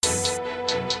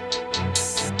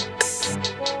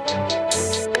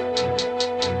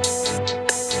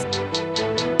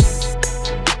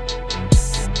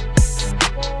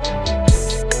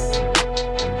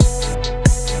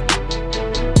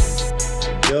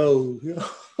Yo.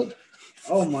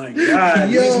 Oh my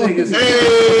God. Yo. These niggas.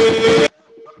 Hey.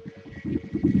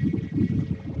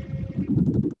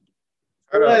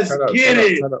 Let's get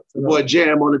it. Boy,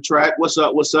 Jam on the track. What's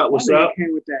up? What's up? What's up?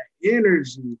 Came with that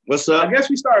energy. What's up? I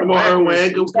guess we started. Come on,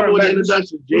 Erwin. Go with the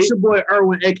introduction. It's your boy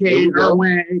Erwin, aka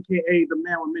Erwin, aka the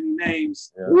man with many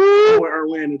names. Yeah. Boy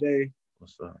Erwin today.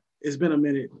 What's up? It's been a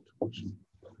minute.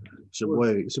 It's your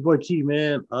boy Key,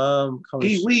 man.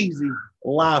 Key Weezy.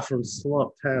 Live from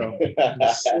Slump Town.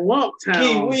 Slump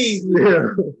Town. Key Weezy.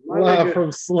 Yeah. Live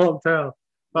from Slump Town.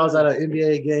 If I was at an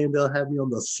NBA game, they'll have me on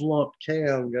the slump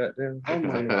cam. Goddamn! Oh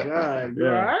my God! You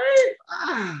all right?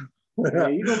 Yeah,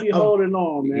 you gonna be holding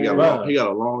on, man. He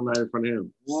got a long night in front of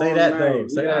him. Say that though.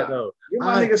 Give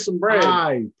my niggas some bread.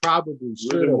 I probably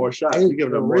should have more shots. You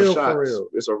give them more shots.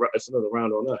 It's another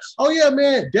round on us. Oh yeah,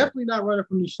 man. Definitely not running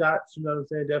from these shots. You know what I'm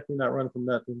saying? Definitely not running from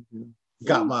nothing. You know?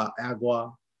 Got my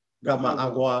agua. Yeah.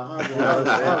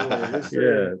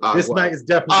 This night is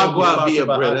definitely agua via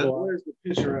bread. Where's the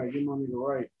picture at? Give my nigga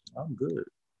right. I'm good.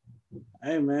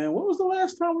 Hey man, when was the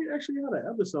last time we actually had an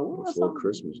episode? Before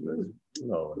Christmas, man.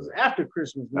 No, it was after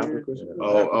Christmas, man. After Christmas.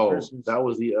 Christmas. That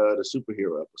was the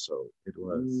superhero episode. It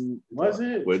was. Was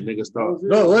it? Where niggas start?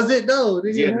 No, was it? No.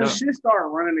 Shit started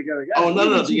running together.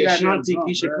 No. The Ashanti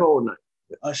Keisha Cole night.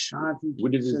 Ashanti. We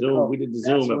did the Zoom. We did the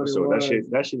Zoom episode. That shit.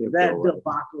 That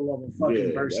debacle of a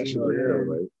fucking person.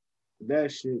 Right. That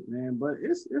shit, man. But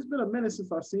it's been a minute since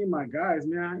I've seen my guys,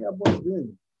 man. How y'all boys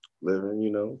been?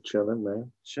 Living, chilling, man.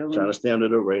 Chilling. Trying to stay under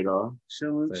the radar.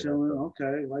 Chilling.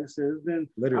 Okay. Like I said, it's been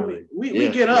literally. I mean, we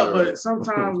get up, but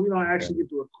sometimes we don't actually get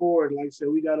to record. Like I said,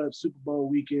 we got up Super Bowl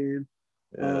weekend.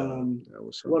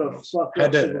 What a fucked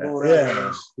up Super Bowl that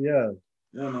was. Yeah.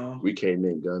 We came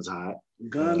in guns hot.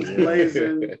 Guns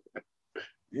blazing.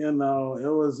 It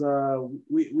was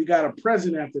we got a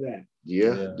present after that.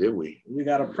 Yeah, did we? We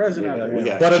got a present after that. We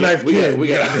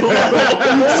got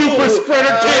super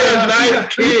spreader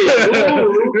kid.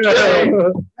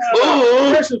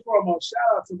 First and foremost,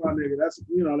 shout out to my nigga. That's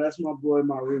my boy,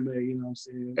 my roommate. You know what I'm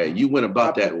saying? Hey, you went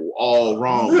about that all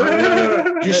wrong.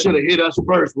 You should have hit us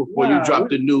first before you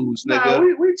dropped the news,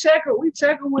 nigga. We check him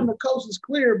when the coast is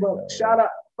clear. But shout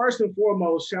out first and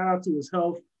foremost, shout out to his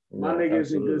health. My nigga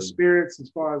is in good spirits, as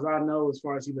far as I know. As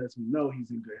far as he lets me know,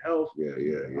 he's in good health. Yeah.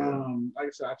 Like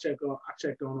I said, I checked on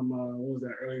him. What was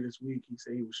that earlier this week? He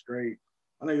said he was straight.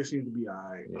 I think it seems to be all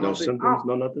right. No symptoms,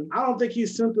 no nothing. I don't think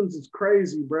his symptoms is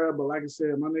crazy, bro. But like I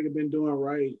said, my nigga been doing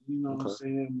right. You know what I'm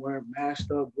saying? Wearing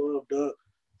masked up, gloved up,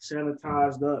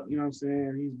 sanitized up. You know what I'm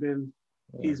saying?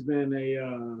 He's been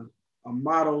a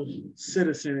model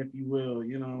citizen, if you will.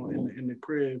 In the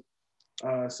crib.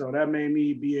 So that made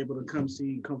me be able to come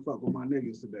fuck with my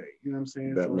niggas today. You know what I'm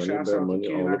saying? That money, shout out to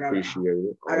Ken.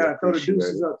 I gotta throw the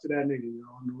deuces up to that nigga,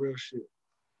 on the real shit.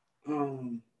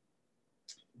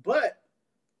 But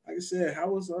like I said,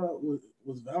 how was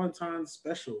Valentine's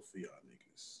special for y'all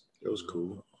niggas? It was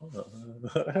cool.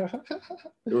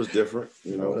 It was different,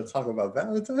 Let's talk about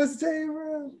Valentine's Day,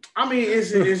 bro. I mean,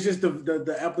 it's just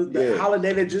the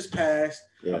holiday that just passed.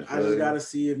 Yeah, I just gotta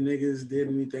see if niggas did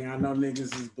anything. I know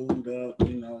niggas is booed up,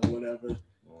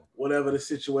 whatever the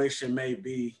situation may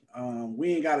be.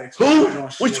 We ain't gotta expound on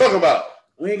shit. We talking about?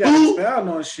 We ain't gotta expound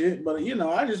on shit, but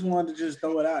I just wanted to just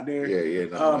throw it out there.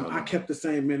 Yeah. I kept the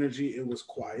same energy. It was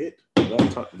quiet.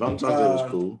 Valentine's Day was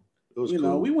cool. It was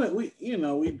cool. We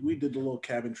did the little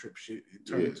cabin trip shit. It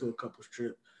turned into a couple's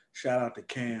trip. Shout out to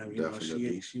Cam.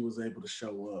 She was able to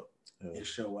show up and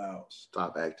show out.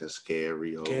 Stop acting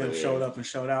scary. Cam showed up and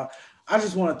showed out. I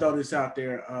just want to throw this out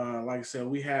there. Like I said,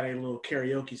 we had a little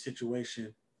karaoke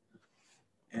situation.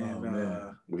 And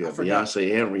we had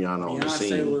Beyonce and Rihanna on the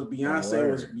scene.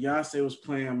 Beyonce was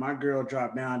playing. My girl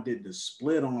dropped down, did the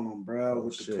split on them, bro,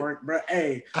 with the twerk, bro.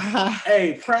 Hey,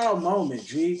 proud moment,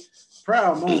 G.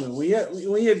 Proud moment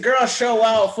when your girl show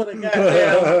out for the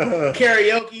goddamn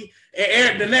karaoke,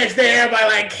 and the next day everybody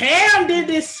like Cam did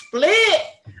this split.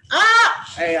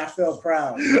 Hey, I felt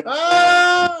proud.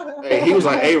 Hey, he was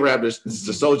like A-Rap, the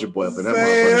Soldier Boy up in that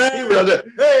motherfucker. He was like that,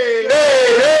 hey,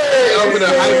 over there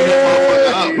hyping that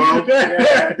motherfucker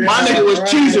up, bro. My nigga was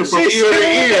cheesing from ear to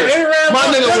ear. My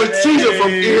nigga was cheesing from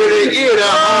ear to ear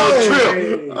that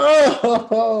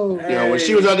whole trip. When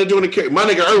she was out there doing the kick, my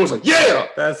nigga Erwin was like, yeah.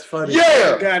 That's funny.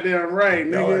 Yeah. Goddamn right,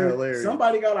 nigga.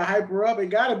 Somebody gotta hype her up. It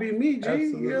gotta be me, G.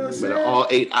 You know what I'm saying? All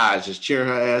 8 eyes just cheering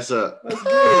her ass up.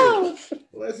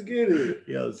 Let's get it.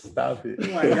 Yo, stop it.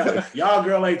 Y'all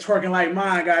girl ain't twerking like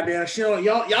mine, goddamn.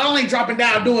 Y'all ain't dropping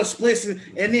down doing splits and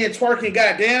then twerking,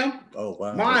 goddamn. Oh,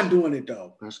 wow. Mine doing it,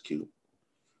 though. That's cute.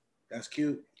 That's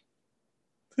cute.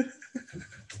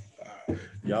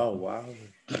 Y'all wow.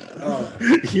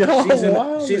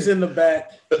 She's in the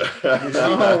back.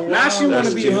 Now she want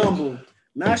to be humble.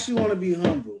 Now she want to be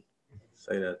humble.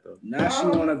 Say that though. Now she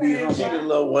want to be humble. She did a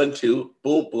little 1, 2,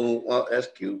 boom, boom. Well, that's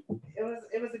cute. It was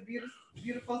a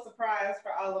beautiful surprise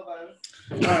for all of us.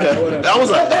 That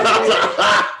was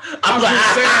I'm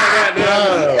just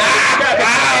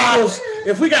saying,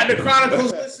 if we got the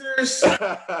Chronicles listeners,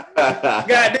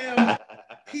 goddamn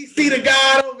PC the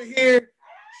God over here,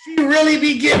 she really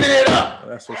be giving it up.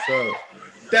 That's what's up.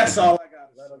 That's all I got.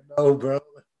 Let them know, bro.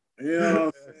 You know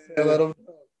what I'm saying? Let them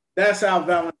know. That's how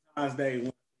Valentine's Day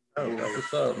went. Oh, that's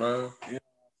what's up, man. Yeah.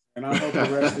 And I hope the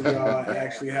rest of y'all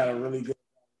actually had a really good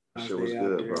Shit was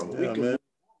good, bro. Yeah, man.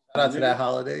 Shout out to that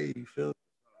holiday. You feel?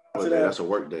 That's a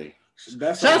work day. Shout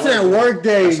out to that work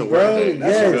day, bro.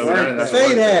 Yes.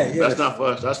 Say that. That's not for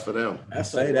us. That's for them.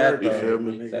 Say that. You feel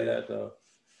me? Say that though.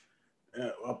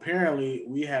 Apparently,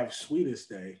 we have Sweetest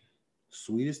Day.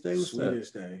 Sweetest Day?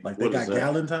 Sweetest Day. Like they got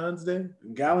Galentine's Day?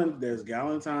 There's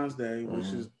Galentine's Day, which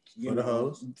is for the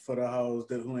hoes. For the hoes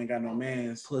who ain't got no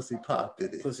mans. Pussy popping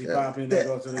it. Pussy popping. They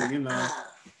go to the,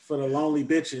 for the lonely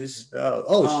bitches.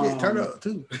 Shit, turn up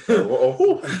too.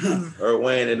 Earl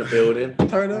Wayne in the building.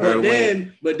 Turn up.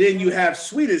 But then you have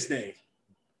Sweetest Day.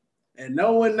 And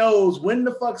no one knows when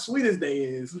the fuck Sweetest Day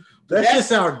is. That shit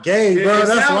sound gay, bro.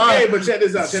 That's why. But check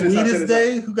this out. Sweetest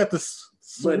Day? Who got the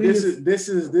But this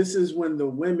is when the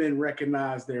women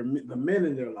recognize the men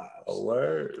in their lives. Oh,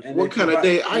 word. And what kind of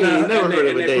day? I ain't never heard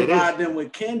of a day. They provide them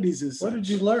with candies and stuff. What did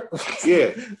you learn?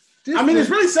 Yeah. I mean, it's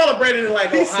really celebrated in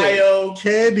like Ohio.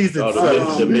 Candies and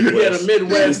the Midwest. Yeah, the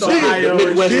Midwest, Ohio.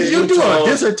 Did you do a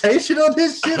dissertation on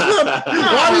this shit?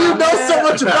 Why do you know so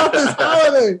much about this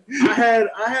holiday? I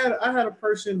had a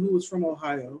person who was from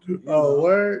Ohio.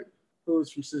 Word. Who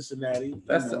was from Cincinnati.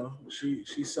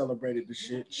 She celebrated the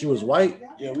shit. She was white?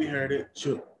 Yeah, we heard it.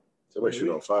 Sure. Somebody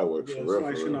shoot on fireworks. Yeah,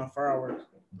 somebody shooting on fireworks.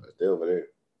 They over there.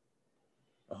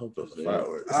 I hope those are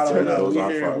fireworks. I don't know.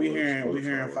 We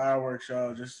hearing fireworks,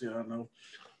 y'all. Just so y'all know.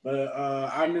 But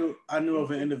I knew of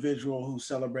an individual who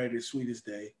celebrated Sweetest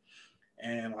Day,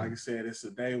 and like I said, it's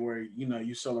a day where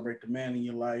you celebrate the man in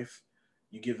your life.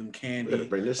 You give them candy.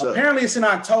 Apparently, it's in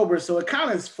October, so it kind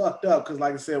of is fucked up because,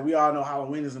 like I said, we all know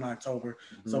Halloween is in October.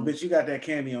 Mm-hmm. So, bitch, you got that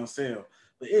candy on sale.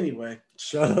 But anyway,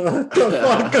 shut the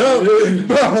fuck up,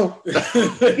 bro.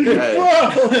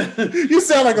 Bro, you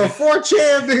sound like a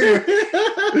 4chan nigga.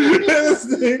 This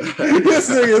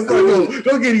nigga's like,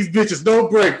 don't get these bitches no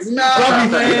breaks. Nah,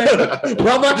 man.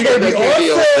 Brought my candy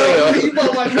on sale. You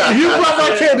brought my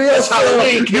candy on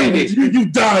sale. You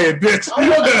dying, bitch. I'm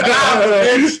gonna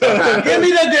die, bitch. Give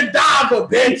me the Godiva,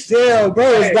 bitch. Yeah,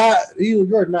 bro, it's not.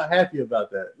 You're not happy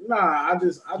about that. Nah, I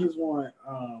just want.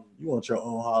 You want your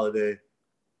own holiday.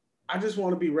 I just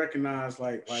want to be recognized.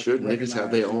 Like should niggas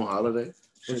have their own holiday?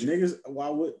 Should niggas? Why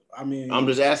would I mean? I'm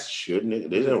just asking. Should niggas?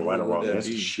 They didn't right or wrong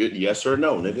answer. Should yes or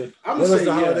no, nigga? I'm gonna say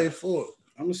the holiday for?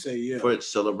 I'm gonna say yeah. For it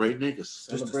celebrate niggas.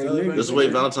 Celebrate niggas. This is the way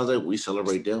Valentine's Day we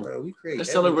celebrate them. Bro, Let's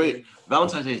celebrate.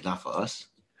 Valentine's Day is not for us.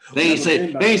 They ain't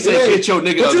say get your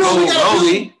nigga a gold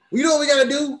rollie. You know what we gotta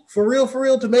do for real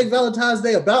to make Valentine's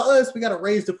Day about us? We gotta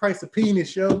raise the price of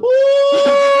penis, yo. The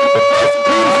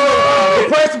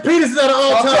price of penis is at an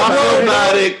all-time low. Talk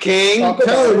about it, King. I'm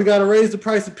telling you, we gotta raise the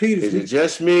price of penis. Is it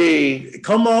just me?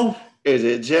 Come on. Is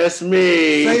it just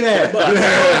me? Say that. But,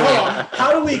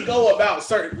 how do we go about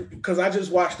certain? Because I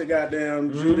just watched the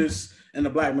goddamn Judas and the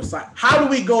Black Messiah. How do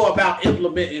we go about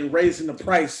implementing raising the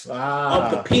price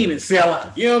of the penis? See, you know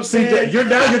what I'm saying? You're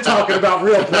talking about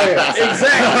real plans.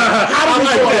 Exactly. How do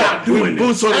we go about doing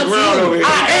boots on the ground over here?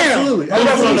 I am.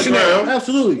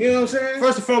 Absolutely. You know what I'm saying?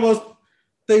 First and foremost,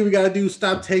 thing we gotta do is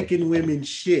stop taking women's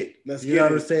shit. You know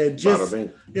what I'm saying?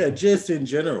 Just in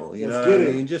general. You know what I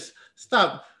mean? Just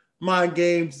stop. Mind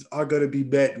games are gonna be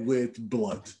met with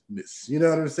bluntness. You know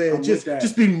what I'm saying?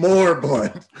 Just be more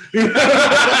blunt.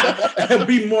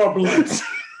 Be more blunt.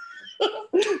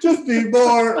 Just be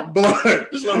more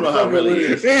blunt. Just learn how it really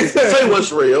is. Say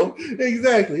what's real.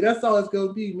 Exactly. That's all it's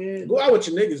gonna be, man. Go out with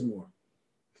your niggas more.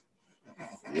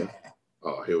 Yeah.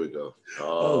 Oh, here we go.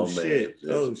 Oh man. Shit.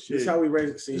 Oh shit. This is how we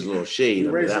raise it. See, there's a little shade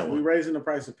under that one. We're raising the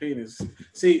price of penis.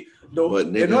 See, in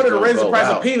order to raise the price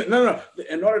of penis,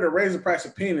 in order to raise the price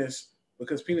of penis,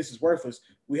 because penis is worthless,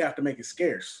 we have to make it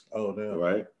scarce. Oh, damn.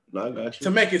 Right. No, I got you.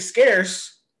 To make it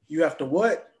scarce, you have to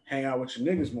what? Hang out with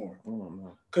your niggas more.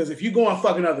 Because if you go on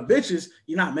fucking other bitches,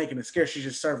 you're not making it scarce. You're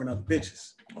just serving other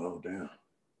bitches. Oh, damn.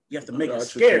 You have to make it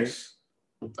scarce.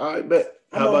 All right, bet.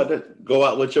 How about that? Go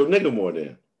out with your nigga more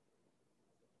then.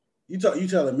 You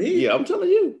telling me? Yeah, I'm telling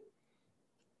you.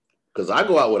 Because I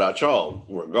go out without y'all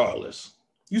regardless.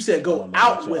 You said go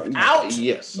out without.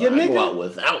 Yes, your nigga? Go out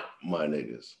without my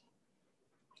niggas.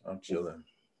 I'm chilling.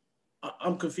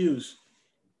 I'm confused.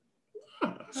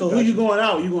 So who you going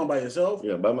out? You going by yourself?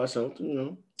 Yeah, by myself. You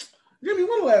know. Jimmy,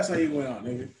 when the last time you went out,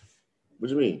 nigga?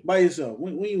 What you mean? By yourself.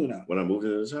 When you went out? When I moved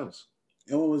into this house.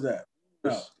 And when was that?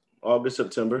 No. August,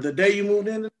 September. The day you moved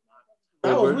in?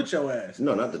 I was with your ass.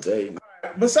 No, not the day.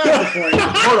 Besides the point.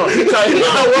 Hold on. Whoa.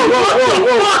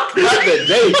 Not the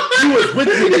day. He was with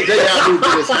me the day I moved to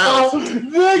this house.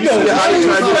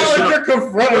 Nigga, you're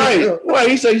confronting. Right.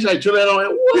 He said, chill out on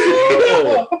it.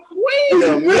 Whoa. Wait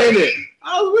a minute.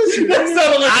 I was with you. That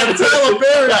sounded like a Tyler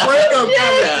Perry breakup.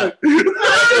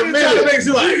 That makes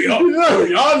you like,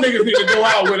 y'all niggas need to go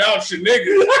out without your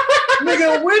niggas.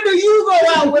 Nigga, when do you go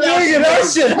out without your niggas? That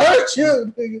shit hurt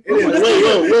you, nigga.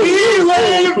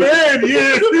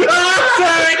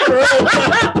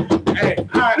 Hey,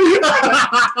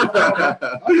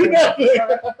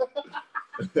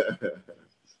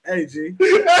 Hey, G. Hey,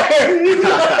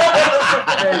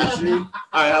 G. All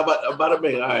right, how about a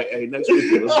minute? All right, hey, next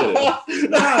week, let's get it.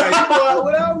 Nah, you go out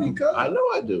without me, cuz. I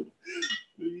know I do.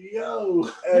 Yo.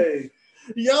 Hey.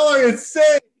 Y'all are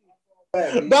insane.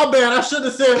 My bad. I should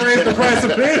have said raise the price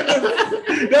of beer.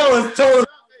 That was totally.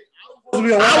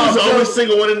 I was the only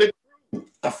single one in the group.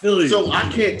 I feel you. So I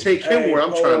can't take him where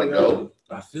I'm trying to go.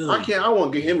 I feel you. I can't. I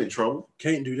won't get him in trouble.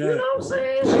 Can't do that. You know what I'm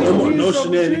saying? No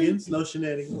shenanigans. No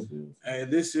shenanigans. Hey,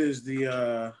 this is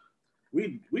the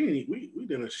we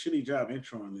did a shitty job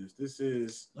introing this. This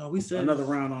is we said another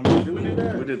round on us. Did we do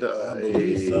that? We did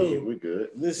the we good.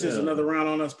 This is another round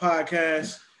on us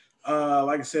podcast.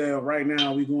 Like I said, right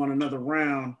now we going another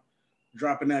round,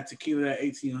 dropping that tequila at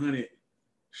 1800.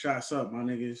 Shots up, my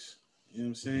niggas. You know what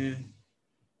I'm saying?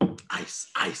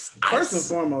 Ice. First and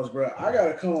foremost, bro, I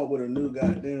gotta come up with a new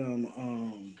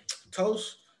goddamn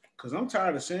toast because I'm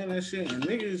tired of saying that shit and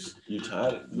niggas. You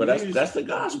tired? But that's the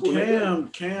gospel.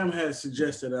 Cam has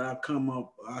suggested that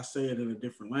I say it in a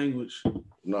different language.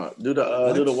 No, do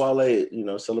the Wale. You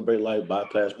know, celebrate life,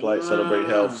 bypass plight, celebrate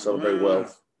health, celebrate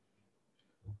wealth.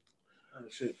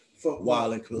 Shit.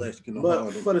 Wale collection.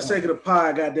 But for the sake of the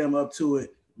pod, goddamn up to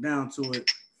it, down to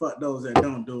it. Fuck those that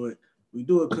don't do it. We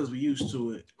do it because we used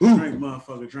to it. Drink,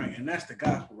 motherfucker, drink. And that's the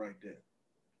gospel right there.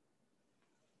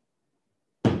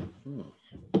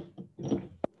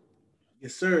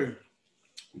 Yes, sir.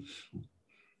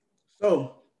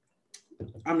 So,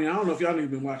 I mean, I don't know if y'all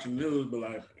niggas been watching the news, but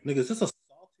like... Nigga, is this a salted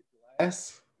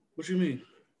glass? What you mean?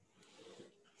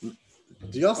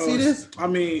 Do y'all see this? I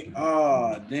mean,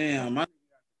 damn.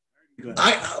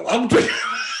 I'm drinking...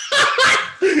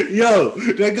 Yo,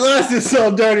 that glass is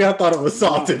so dirty. I thought it was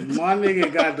salted. My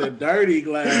nigga got the dirty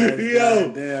glass.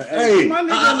 Yo, hey, my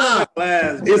nigga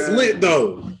glass. It's lit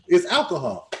though. It's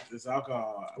alcohol. It's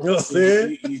alcohol. You know what I'm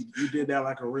saying? You did that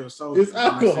like a real soldier. It's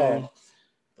alcohol.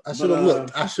 I should have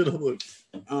looked. I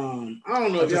don't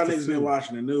know if y'all niggas been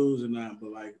watching the news or not,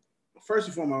 but like, first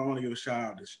and foremost, I want to give a shout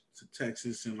out to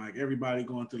Texas and like everybody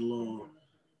going through the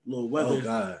little weather. Oh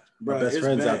God, bro, my best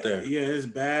friends bad. out there. Yeah, it's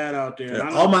bad out there. Yeah,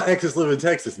 all my exes live in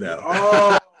Texas now.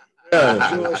 Oh,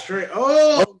 yeah. Straight.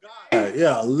 Oh God.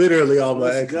 Yeah, literally all my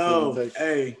exes live in Texas.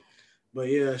 Hey, but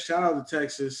yeah, shout out to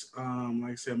Texas.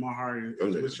 Like I said, my heart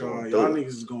is with y'all. Y'all niggas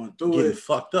is going through getting it.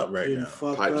 Fucked up right now.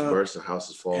 Pipes burst and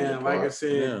houses falling apart. Like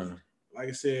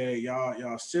I said,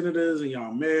 y'all senators and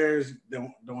y'all mayors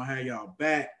don't have y'all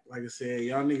back. Like I said,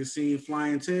 y'all niggas seen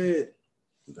Flying Ted.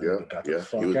 Yeah. Ted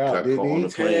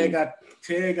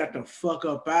got the fuck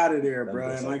up out of there, bro.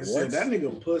 And like I said, that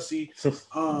nigga pussy.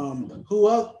 Who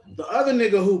else? The other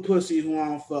nigga who pussy who I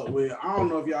don't fuck with. I don't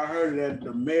know if y'all heard of that.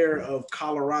 The mayor of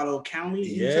Colorado County.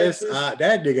 Yes, that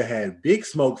nigga had big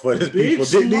smoke for his people,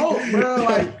 didn't he? Bro.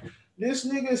 Like this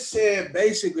nigga said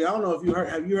basically. I don't know if you heard.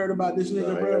 Have you heard about this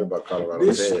nigga, bro? I heard about Colorado.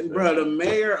 The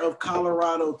mayor of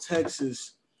Colorado,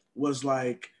 Texas, was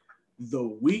like, the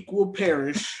weak will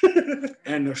perish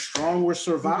and the strong will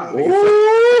survive.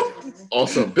 On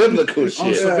some biblical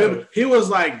shit. He was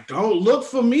like, don't look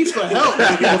for me for help.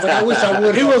 He was like, I wish I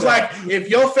would. He was like, if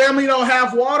your family don't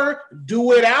have water,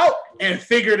 do it out and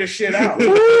figure the shit out.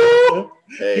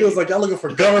 Hey. He was like, y'all looking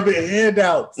for government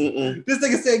handouts. This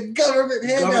nigga said government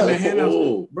handouts.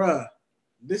 Bruh,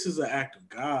 this is an act of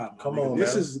God. Come on,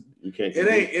 this man. is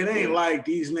it ain't like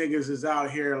these niggas is out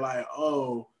here like,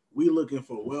 oh, we looking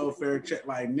for welfare check.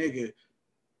 Like, nigga,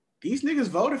 these niggas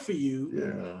voted for you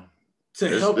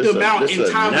to help them out in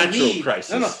time of need.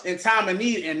 Crisis. No, in time of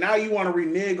need. And now you want to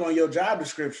renege on your job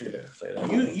description. Yeah, say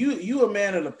that. You a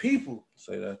man of the people.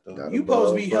 Say that though. You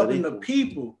supposed to be helping the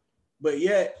people, but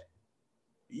yet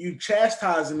you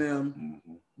chastising them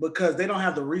because they don't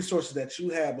have the resources that you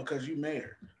have because you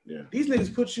mayor. Yeah. These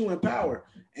niggas put you in power,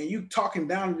 and you talking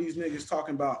down to these niggas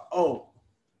talking about, oh,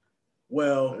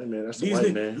 well, hey man, that's these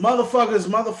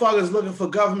motherfuckers looking for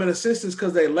government assistance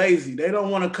because they lazy. They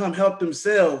don't want to come help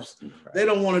themselves. Right. They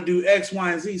don't want to do X,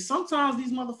 Y, and Z. Sometimes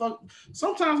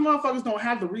motherfuckers don't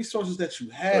have the resources that you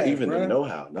have. Or even the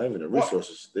know-how, not even the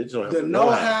resources. They just don't have the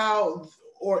know-how,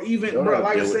 or even, bro.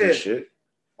 Like I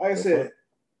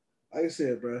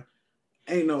said, bro.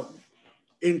 Ain't no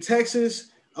in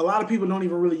Texas. A lot of people don't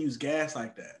even really use gas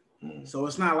like that. So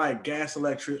it's not like gas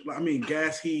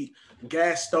heat,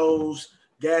 gas stoves,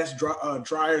 gas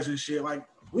dryers and shit. Like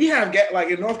we have like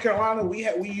in North Carolina,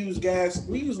 we use gas.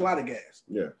 We use a lot of gas.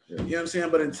 Yeah. You know what I'm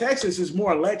saying? But in Texas, it's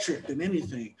more electric than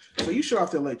anything. So you shut off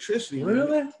the electricity.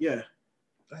 Really? Man. Yeah.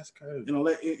 That's crazy.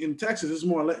 In Texas, it's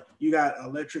more. You got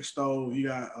electric stove. You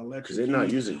got electric. Because they're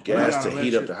not using gas to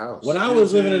heat up the house. When I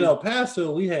was living in El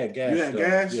Paso, we had gas. You had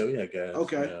gas? Yeah, we had gas.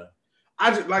 Okay. Yeah.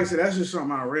 Like I said, that's just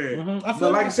something I read.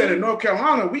 But like I said, in North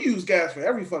Carolina, we use gas for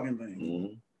every fucking thing.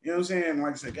 You know what I'm saying?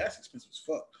 Like I said, gas is expensive as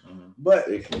fuck. But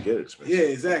it can get expensive. Yeah,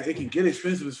 exactly. It can get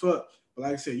expensive as fuck. But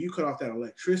like I said, you cut off that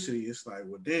electricity, it's like,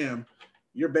 well, damn,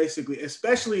 you're basically,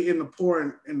 especially in the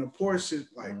poor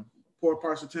poor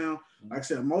parts of town. Like I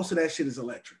said, most of that shit is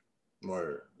electric.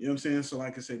 Word. You know what I'm saying? So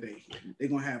like I said, they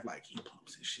gonna have like heat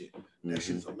pumps and shit. That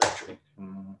shit is electric. You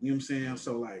know what I'm saying?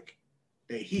 So like,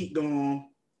 they heat gone.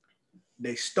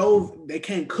 They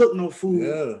can't cook no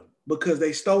food because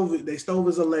they stove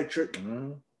is electric. You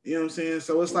know what I'm saying?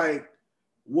 So it's like,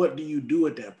 what do you do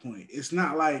at that point? It's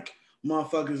not like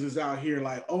motherfuckers is out here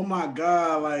like, oh my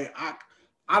God, like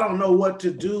I don't know what to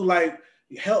do. Like,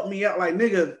 help me out. Like,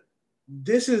 nigga,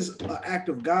 this is an act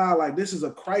of God. Like, this is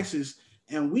a crisis.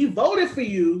 And we voted for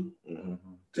you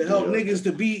to help niggas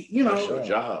to be, that's your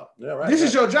job. Yeah, right. This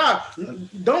is your job.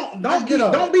 Don't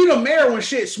be the mayor when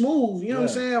shit's smooth. You know what I'm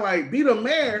saying? Like, be the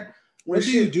mayor when what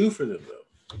do you do for them though?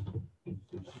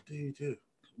 What do you do?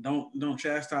 Don't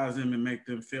chastise them and make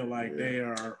them feel like they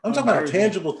are. I'm talking about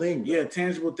tangible things. Yeah,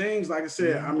 tangible things. Like I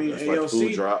said, I mean,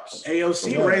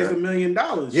 AOC raised $1 million.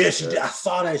 Yeah, she did. I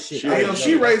saw that shit.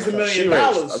 AOC raised $1 million.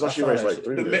 I thought she raised like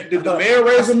 $3 million. Did the mayor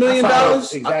raise $1 million?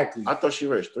 Exactly. I thought she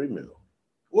raised $3 million.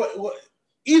 What?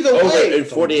 Either way, in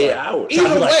 48 hours.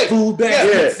 Either way, food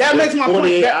bags. That makes my point.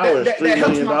 48 hours, $3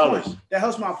 million. That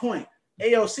helps my point.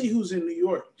 AOC, who's in New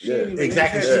York,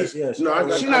 exactly.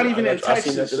 She's not even in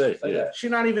Texas. Yeah.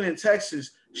 She's not even in Texas.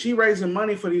 She raising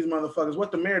money for these motherfuckers.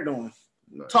 What the mayor doing?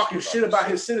 Talking shit about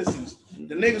his citizens,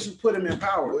 the niggas who put him in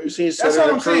power. Well, you seen That's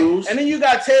what I'm saying. And then you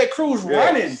got Ted Cruz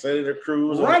running. Senator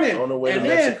Cruz running on the way to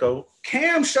Mexico.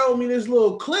 Cam showed me this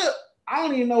little clip. I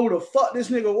don't even know who the fuck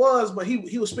this nigga was, but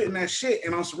he was spitting that shit,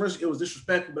 and on some risk, it was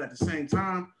disrespectful, but at the same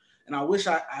time, and I wish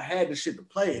I had the shit to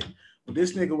play it. But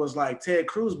this nigga was like, Ted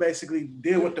Cruz basically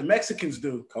did what the Mexicans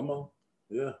do. Come on.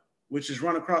 Yeah. Which is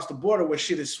run across the border where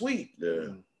shit is sweet. Yeah.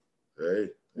 Hey.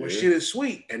 Where shit is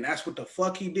sweet. And that's what the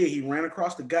fuck he did. He ran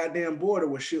across the goddamn border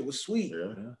where shit was sweet.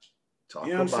 Yeah.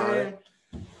 You know what I'm saying?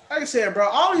 Like I said, bro,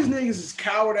 all these niggas is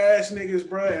coward ass niggas,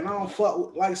 bro. And I don't fuck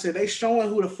with, like I said, they showing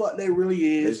who the fuck they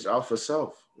really is. It's out for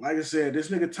self. Like I said, this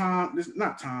nigga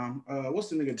what's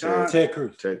the nigga? Ted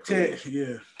Cruz.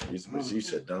 Yeah. You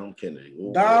said Dom Kennedy.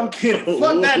 Ooh, Dom Kennedy.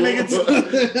 Fuck that nigga too.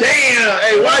 Damn.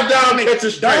 Hey, why Dom catch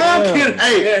a strike? Dom Kennedy.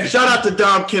 Hey, shout out to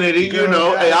Dom Kennedy. You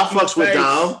know, hey, I fucks with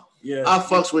Dom. Yeah. I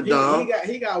fucks with Dom.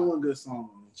 He got one good song.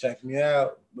 Check me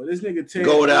out. But this nigga Ted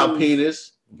Go without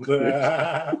penis. Go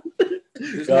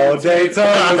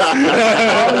Daytona.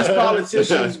 All these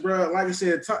politicians, bro. Like I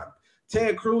said,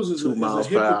 Ted Cruz is a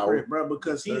hypocrite, bro,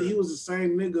 because he was the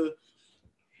same nigga.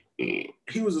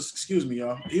 He was the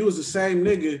same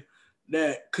nigga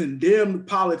that condemned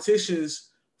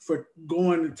politicians for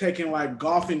going and taking like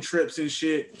golfing trips and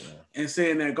shit, and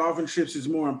saying that golfing trips is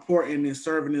more important than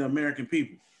serving the American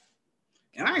people.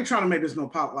 And I ain't trying to make this no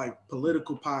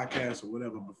political podcast or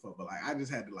whatever before, but like I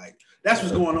just had to that's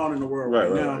what's going on in the world right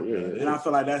now, and I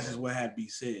feel like that's just what had to be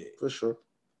said for sure.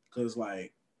 Because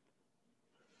like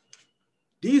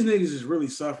these niggas is really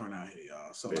suffering out here,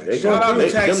 y'all. So like, shout out to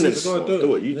Texas. Shout out to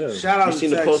Texas. You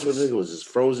seen the post where the nigga was just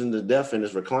frozen to death in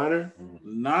his recliner?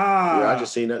 Nah. Yeah, I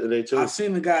just seen that today too. I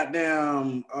seen the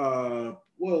goddamn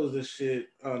what was this shit?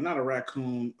 Not a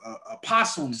raccoon, a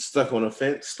possum. Stuck on a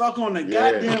fence. Stuck on the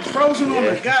goddamn frozen on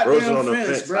the goddamn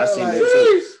fence, bro. I seen that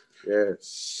too. Yeah.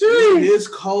 It's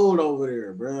cold over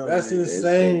there, bro. That's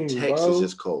insane. Texas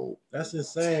is cold. That's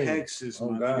insane. Texas,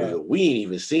 man. Yeah, we ain't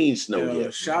even seen snow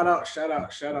yet. Shout out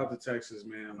to Texas,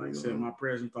 man. Like I said, my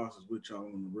prayers and thoughts is with y'all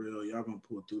on the real. Y'all gonna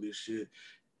pull through this shit.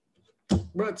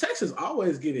 Bro, Texas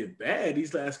always get it bad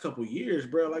these last couple years,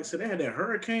 bro. Like I said, they had that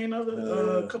hurricane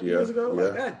a couple years ago.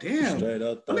 Like, God damn. Straight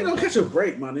up. When they gonna catch a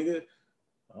break, my nigga?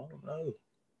 I don't know.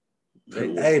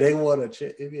 They won a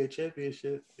NBA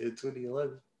championship in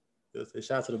 2011.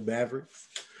 Shout out to the Mavericks.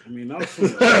 I mean, that was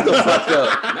Shut the fuck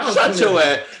up. Shut your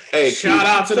ass. Hey, shout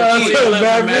out to the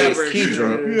Mavericks. He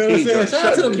drunk. You know what I'm saying? Shout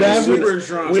out to the Mavericks. Super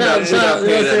drunk.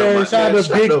 Shout out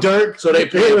to Big Dirk. So they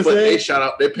paying for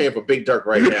they're paying for Big Dirk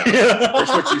right now. That's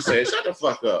what you said. Shut the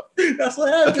fuck up. That's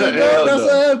what happened, bro. That's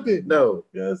what happened. No.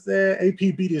 You know what I'm saying?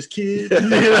 AP beat his kid. Hell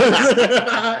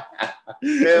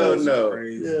no.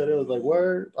 Crazy. Yeah, they was like,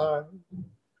 word. All right.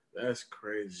 That's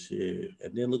crazy. Shit.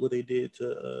 And then look what they did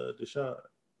to Deshaun.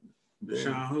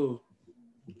 Deshaun who?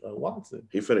 Watson.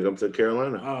 He finna come to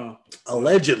Carolina.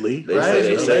 Allegedly.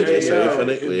 They say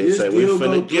we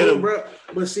finna get him. Bro.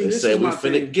 But see, they say we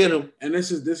finna get him. And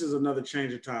this is another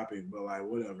change of topic, but like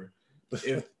whatever.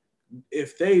 If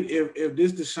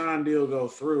this Deshaun deal go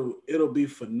through, it'll be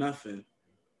for nothing.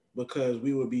 Because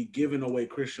we would be giving away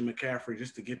Christian McCaffrey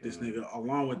just to get this nigga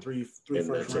along with three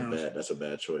first rounds. That's a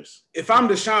bad choice. If I'm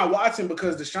Deshaun Watson,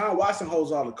 because Deshaun Watson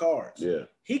holds all the cards. Yeah.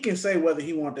 He can say whether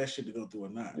he want that shit to go through or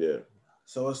not. Yeah.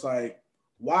 So it's like,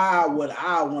 why would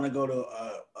I want to go to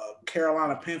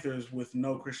Carolina Panthers with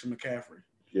no Christian McCaffrey?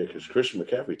 Yeah, because Christian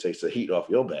McCaffrey takes the heat off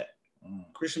your back.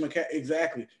 Christian McCaffrey,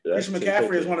 exactly. Christian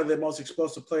McCaffrey is one of the most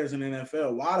explosive players in the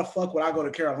NFL. Why the fuck would I go to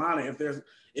Carolina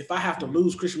if I have to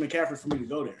lose Christian McCaffrey for me to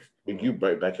go there? You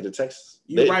right back into Texas.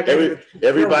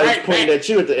 Everybody's pointing at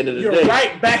you at the end of the day. You're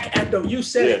right back at the. You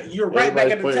said it. You're right back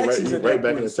at the Texas. You're right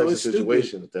back in the Texas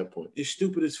situation at that point. It's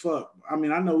stupid as fuck. I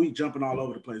mean, I know we jumping all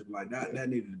over the place, but like that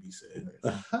needed to be said.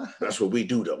 That's what we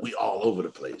do, though. We all over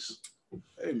the place.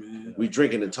 Hey man, we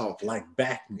drinking and talking. Like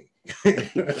back me.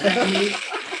 Back me.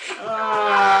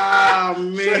 Oh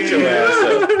man. Shut your ass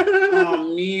up.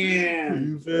 Oh man.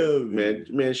 You feel me?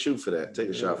 Man, shoot for that. Take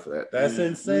a shot for that. That's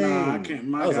insane. Nah, I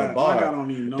can't. That was a bar.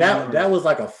 That was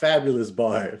like a fabulous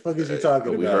bar. What the fuck is you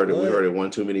talking about? We heard it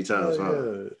one too many times, huh?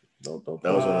 Yeah. That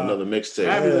was on another mixtape.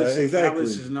 Fabulous, exactly.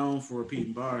 Fabulous is known for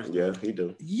repeating bars. Yeah, he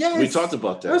do. Yes, we talked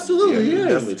about that. Absolutely, yes.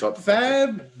 Definitely talked about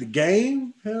Fab, the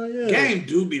game, hell yeah. Game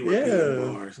do be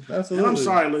repeating bars. Absolutely. And I'm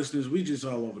sorry, listeners, we just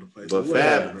all over the place. But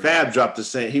Fab dropped the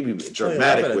same. He be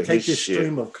dramatic with his shit. Take this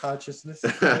stream of consciousness.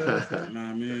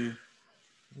 Nah, man.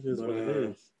 It is what it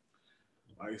is.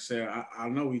 Like I said, I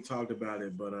know we talked about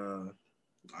it, but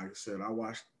like I said,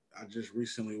 I just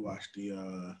recently watched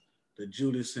the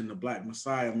Judas and the Black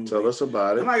Messiah movie. Tell us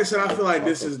about it. And like I said, I feel like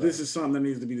this is something that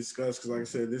needs to be discussed because, like I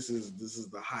said, this is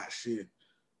the hot shit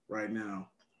right now.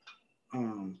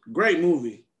 Great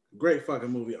movie, great fucking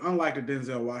movie. Unlike the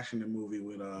Denzel Washington movie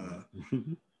with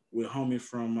homie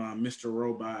from Mr.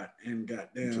 Robot and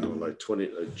goddamn like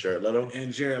Jared Leto.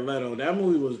 And Jared Leto. That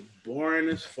movie was boring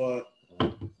as fuck.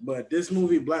 But this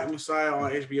movie, Black Messiah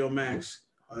on HBO Max,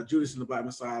 Judas and the Black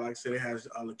Messiah, like I said, it has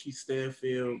Lakeith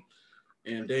Stanfield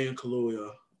and Dan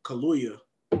Kaluuya.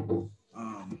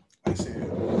 Like I said,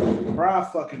 bro, I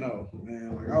fucking know,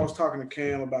 man. Like I was talking to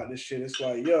Cam about this shit. It's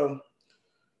like, yo,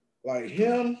 like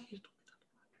him.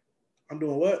 I'm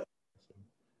doing what?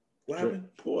 What happened?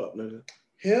 Pull up, nigga.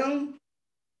 Him.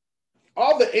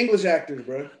 All the English actors,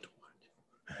 bro.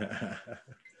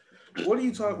 What are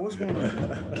you talking? What's going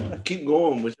on? Keep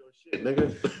going with your shit,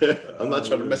 nigga. I'm not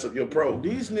trying to mess up your pro.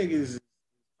 These niggas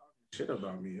talking shit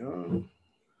about me,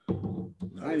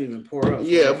 I didn't even pour up.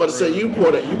 Yeah, but say you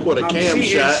poured a cam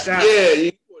shot. Yeah,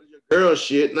 you poured your girl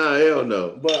shit. Nah, hell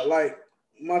no. But like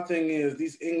my thing is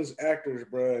these English actors,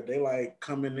 bro, they like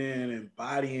coming in and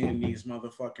bodying these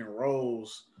motherfucking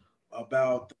roles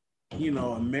about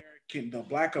the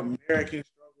Black American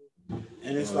struggle,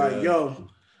 and it's like, yo.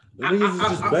 The niggas is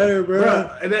just better,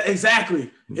 bro. Exactly.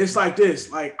 It's like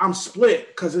this. Like I'm split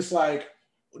because it's like,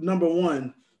 number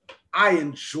one, I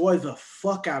enjoy the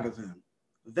fuck out of them.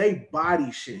 They body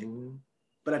shit,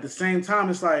 but at the same time,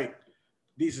 it's like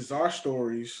these is our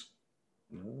stories.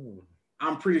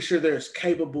 I'm pretty sure there's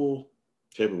capable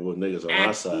niggas on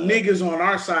our side. Niggas on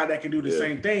our side that can do the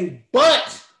same thing,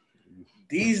 but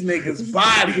these niggas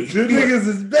body. The niggas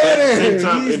is better. At the same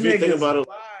time, if you think about it.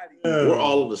 We're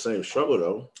all in the same struggle,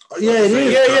 though. Yeah, it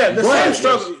is. Yeah, the same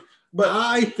struggle. But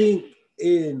I think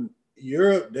in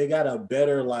Europe they got a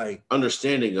better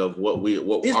understanding of what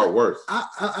our worth.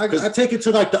 I take it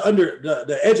to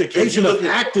the education of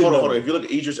acting. Hold on. If you look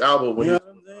at Idris Elba when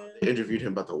they interviewed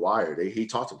him about The Wire, he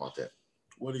talked about that.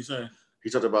 What did he say?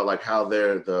 He talked about how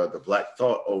the black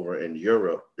thought over in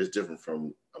Europe is different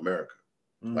from America.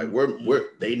 Like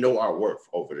they know our worth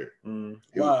over there.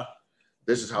 Why?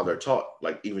 this is how they're taught,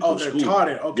 like even through school. They're taught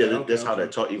it. Okay, yeah, that's how they're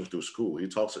taught even through school. He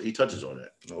touches on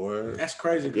that. That's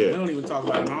crazy. Yeah. We don't even talk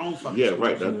about it in our own fucking. Yeah,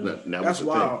 right. That's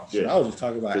wild. Yeah, I was just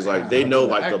talking about because like they know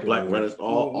like the Black Renaissance,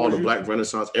 all the Black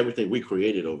Renaissance, everything we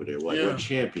created over there. Like we're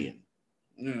champion.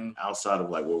 Yeah. Outside of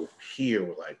like we're here,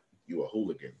 we're like you a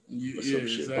hooligan or some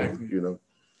shit. Exactly. You know.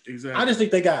 Exactly. I just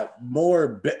think they got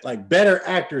more better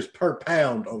actors per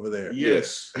pound over there.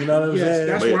 Yes. You know what I'm saying?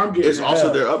 That's what I'm getting. It's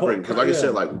also their upbringing because, like I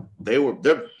said, like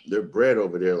they're bred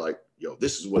over there. Like, yo,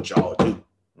 this is what y'all do.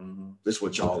 Mm-hmm. This is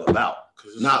what y'all about.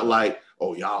 Not like,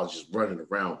 oh, y'all just running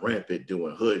around rampant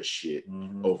doing hood shit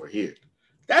over here.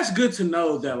 That's good to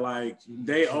know that like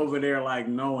they over there like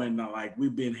knowing that like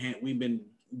we've been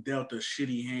dealt a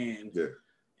shitty hand. Yeah.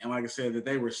 And like I said, that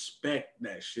they respect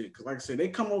that shit. Because like I said, they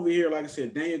come over here, like I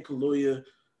said, Daniel Kaluuya,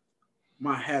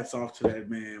 my hat's off to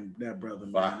that man, that brother,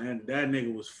 man. That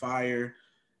nigga was fire.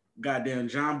 Goddamn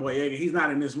John Boyega. He's not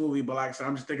in this movie, but like I said,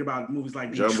 I'm just thinking about movies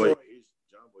like Detroit.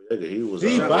 John Boyega, he was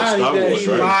he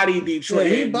bodied Detroit.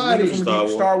 Yeah, he bodied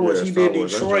Star Wars. Yeah, he did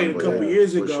Detroit a couple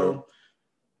years ago. Sure.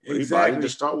 Exactly. The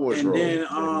Star Wars and role. then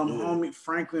homie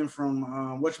Franklin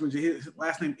from his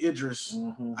last name Idris.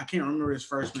 Mm-hmm. I can't remember his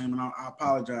first name, and I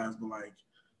apologize, but like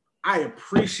I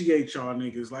appreciate y'all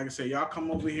niggas. Like I said, y'all come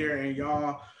over here and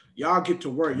y'all get to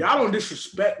work. Y'all don't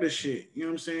disrespect this shit. You know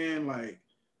what I'm saying? Like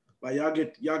y'all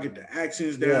get the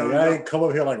accents down. Yeah, y'all ain't come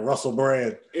over here like Russell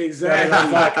Brand.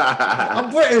 Exactly. Like,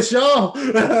 I'm British, y'all.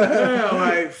 Yeah,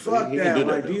 like fuck that.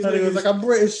 Like these niggas was like I'm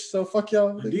British, so fuck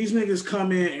y'all. These niggas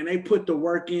come in and they put the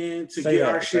work in to get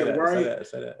our shit right.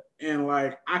 Say that. And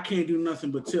like I can't do nothing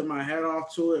but tip my hat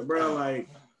off to it, bro. Like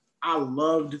I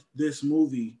loved this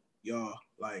movie, y'all.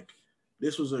 Like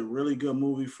this was a really good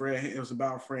movie. It was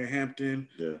about Fred Hampton.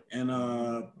 Yeah. And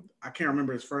I can't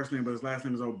remember his first name, but his last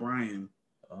name is O'Brien.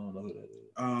 I don't know who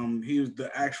that is. He was the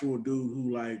actual dude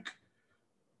who like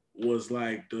was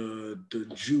like the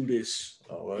Judas.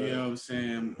 Oh, right. You know what I'm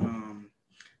saying?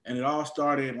 And it all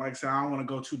started, like I said, I don't want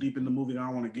to go too deep in the movie. I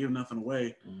don't want to give nothing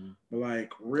away. Mm-hmm. But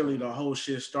like really the whole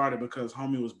shit started because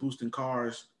homie was boosting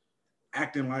cars,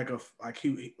 acting like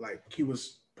he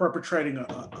was perpetrating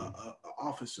a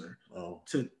officer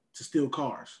to steal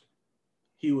cars.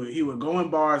 He would go in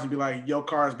bars and be like, your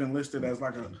car has been listed as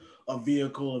like a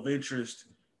vehicle of interest.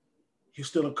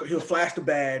 He'll flash the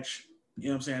badge. You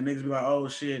know what I'm saying? Niggas be like, oh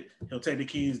shit. He'll take the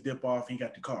keys, dip off. He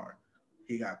got the car.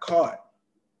 He got caught.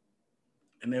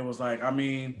 And they was like, I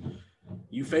mean,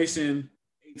 you facing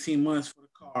 18 months for the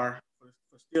car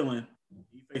for stealing.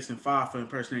 You facing 5 for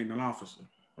impersonating an officer.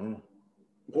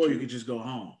 Or you could just go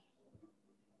home.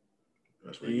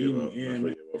 That's when you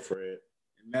give up Fred.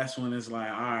 And that's when it's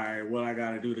like, all right, what I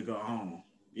got to do to go home.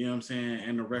 You know what I'm saying?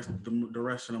 And the rest of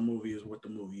the movie is what the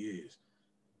movie is.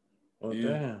 Oh,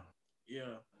 damn.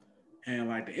 Yeah. And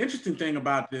like the interesting thing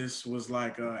about this was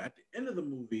like at the end of the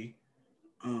movie,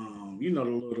 you know, the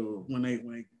little when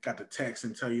they got the text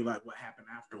and tell you like what happened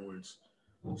afterwards.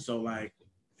 So like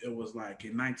it was like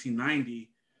in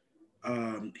 1990,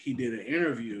 he did an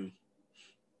interview.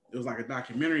 It was like a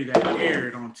documentary that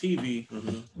aired on TV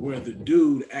where the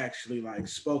dude actually like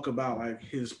spoke about like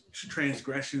his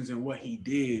transgressions and what he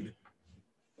did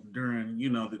during, you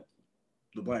know,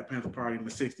 the Black Panther Party in the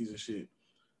 60s and shit.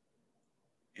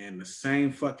 And the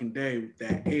same fucking day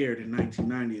that aired in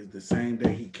 1990 is the same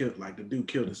day the dude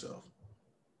killed himself.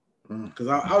 Cause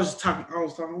I was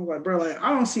like, bro, like I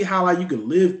don't see how like you could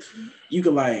live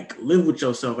with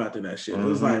yourself after that shit. It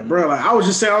was like, bro, like I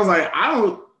was like,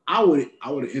 I would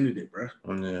have ended it, bro.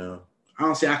 Yeah. I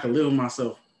don't see I could live with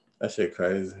myself. That shit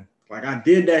crazy. Like I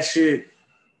did that shit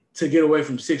to get away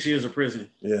from 6 years of prison.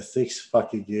 Yeah, 6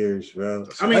 fucking years, bro.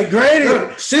 I mean,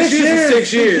 granted, 6 years is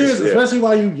 6 years. Yeah. Especially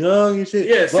while you young and shit.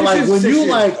 Yeah, but like when you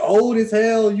like old as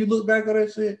hell, you look back on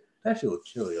that shit, that shit will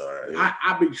kill you already.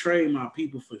 I betrayed my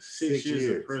people for 6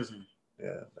 years of prison.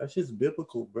 Yeah, that's just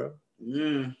biblical, bro. Yeah.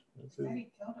 And he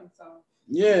killed himself.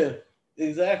 Yeah,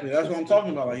 exactly. That's what I'm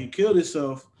talking about. Like he killed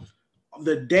himself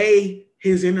the day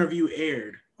his interview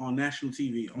aired on national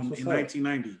TV in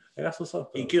 1990. Hey, that's what's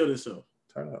up. Though. He killed himself.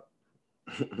 Turn up.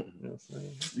 You know what I'm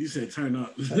saying? You said turn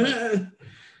up.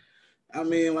 I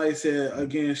mean, like I said,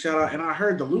 again, shout out. And I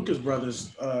heard the Lucas brothers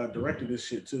directed this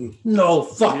shit too. No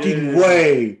fucking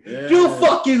way. Yeah. You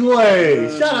fucking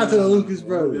way. Shout out to the Lucas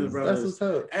brothers. That's what's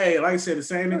up. Hey, like I said, the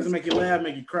same niggas make you laugh,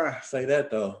 make you cry. Say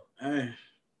that though. Hey.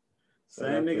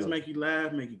 Same niggas make you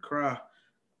laugh, make you cry.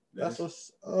 That's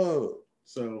what's up.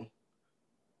 So,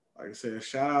 like I said,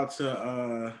 shout out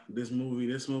to this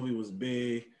movie. This movie was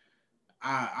big.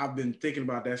 I've been thinking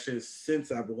about that shit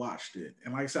since I've watched it.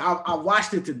 And like I said, I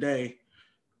watched it today.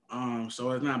 So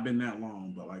it's not been that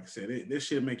long. But like I said, this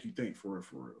shit make you think for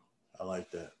real. I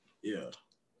like that. Yeah.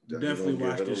 Definitely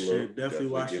watch this shit. Definitely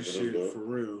watch this shit for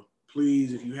real.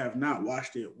 Please, if you have not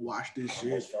watched it, watch this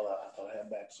shit. I thought I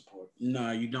had back support.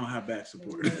 No, you don't have back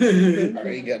support. I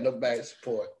ain't got no back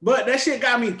support. But that shit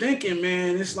got me thinking,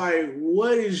 man. It's like,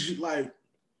 what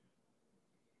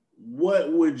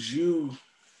would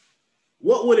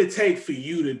it take for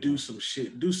you to do some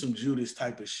shit, do some Judas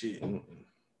type of shit?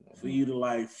 For you to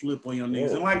like flip on your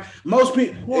niggas. And like most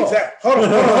people, exactly.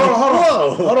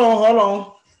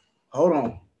 Hold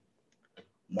on.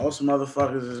 Most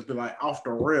motherfuckers is be like off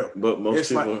the rip. But most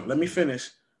people, like, let me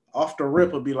finish. Off the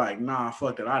rip would be like, nah,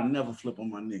 fuck that. I never flip on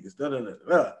my niggas.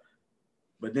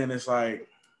 But then it's like,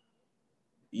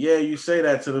 yeah, you say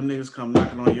that to them niggas come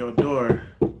knocking on your door.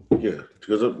 Yeah,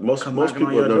 because most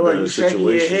people are not in a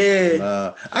situation.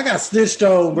 I got snitched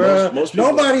on, bro.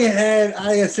 Nobody had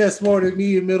ISS more than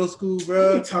me in middle school,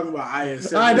 bro. You talking about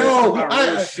ISS? I know.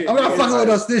 I'm not fucking with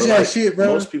no snitch ass shit, bro.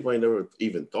 Most people ain't never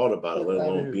even thought about it, let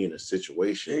alone be in a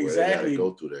situation where they gotta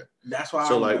go through that. That's why.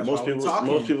 So like most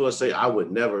people that say I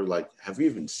would never like. Have you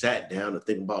even sat down to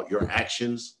think about your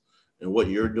actions and what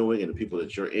you're doing and the people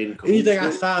that you're in? Anything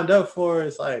I signed up for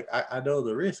is like I know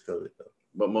the risk of it though.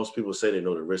 But most people say they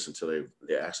know the risk until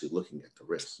they're actually looking at the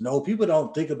risk. No, people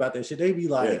don't think about that shit. They be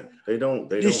like, they don't.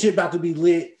 This shit about to be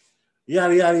lit.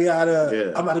 Yada yada yada.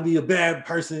 Yeah. I'm about to be a bad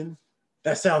person.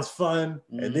 That sounds fun.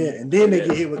 And then they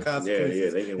get hit with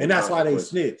consequences. Yeah, and that's why they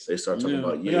snitch. They start talking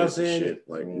about you know what I'm saying? Shit.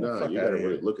 Like, nah, you gotta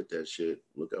really look at that shit.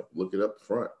 Look it up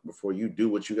front before you do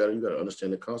what you gotta. You gotta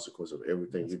understand the consequence of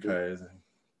everything you do. Crazy.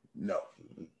 No,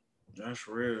 that's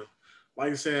real.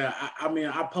 Like I said, I mean,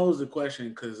 I posed the question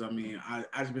because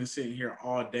I've been sitting here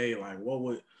all day. Like, what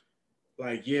would,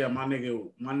 like, yeah, my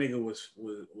nigga was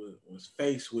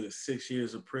faced with 6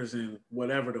 years of prison,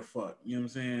 whatever the fuck, you know what I'm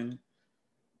saying?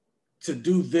 To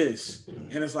do this,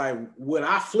 and it's like, would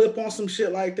I flip on some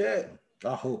shit like that?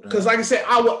 I hope. Because, like I said,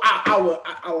 I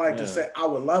like to say, I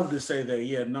would love to say that.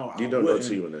 Yeah, no, you don't know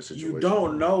until you're in that situation. You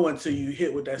don't know until you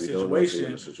hit with that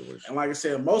situation. And like I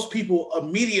said, most people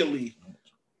immediately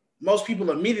when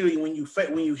you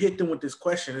hit them with this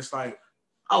question, it's like,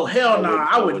 oh hell no,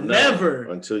 I would never.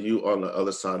 Until you on the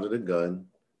other side of the gun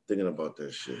thinking about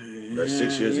that shit. That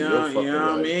 6 years of your fucking life. You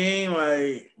know what I mean?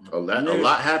 Like a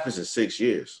lot happens in 6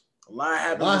 years. A lot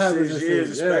happens in 6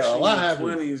 years, especially in the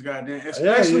 20s, goddamn.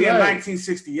 Especially in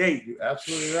 1968. You're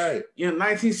absolutely right. In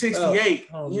 1968.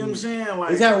 You know what I'm saying?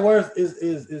 Like, is that worth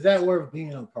is that worth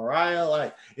being a pariah?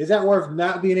 Like, is that worth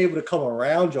not being able to come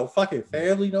around your fucking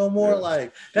family no more?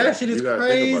 Like, that shit is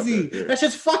crazy. That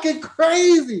shit's fucking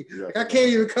crazy. Like, I can't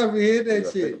even comprehend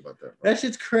that shit. That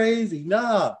shit's crazy.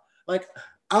 Nah. Like,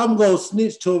 I'm gonna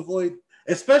snitch to avoid.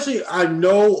 Especially, I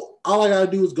know all I gotta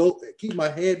do is go keep my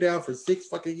head down for 6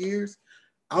 fucking years.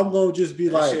 I'm gonna just be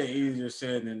like, shit easier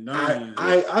said than done.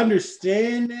 I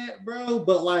understand that, bro,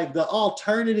 but like the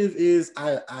alternative is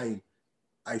I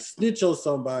snitch on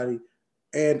somebody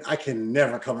and I can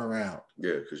never come around.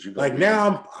 Yeah, because you like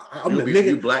now I'm the nigga.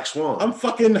 You Black Swan. I'm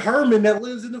fucking Herman that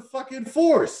lives in the fucking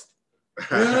forest.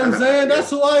 You know what I'm saying? That's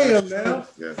who I am now.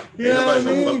 Yeah. You know what I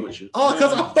mean? Oh,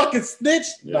 because I fucking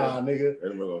snitched? Yeah. Nah,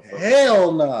 nigga.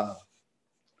 Hell nah.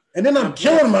 And then I'm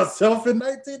killing myself in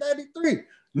 1993.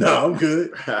 No, I'm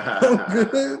good. I'm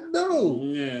good. No.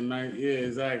 Yeah,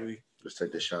 exactly. Let's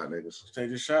take this shot, niggas. Let's take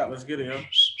this shot. Let's get it, yo.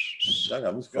 I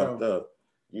got me fucked up.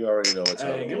 You already know what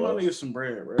time it was. Give my nigga some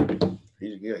bread, bro.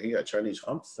 He got Chinese.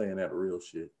 I'm saying that real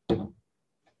shit.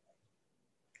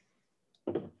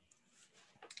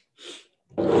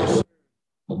 That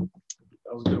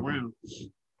was a good round,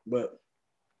 but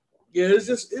yeah, it's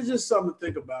just something to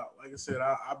think about. Like I said,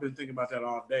 I've been thinking about that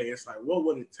all day. It's like, what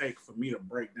would it take for me to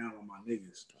break down on my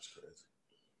niggas?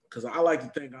 Because I like to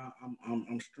think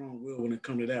I'm strong-willed when it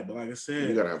comes to that. But like I said,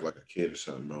 you gotta have like a kid or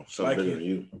something, bro. Something bigger than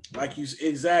you. Like you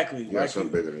exactly. You got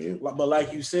something bigger than you. But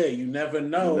like you said, you never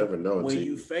know when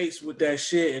you face with that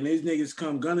shit and these niggas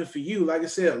come gunning for you. Like I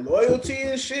said, loyalty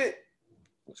and shit.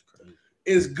 That's crazy.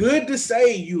 It's good to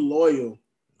say you loyal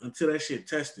until that shit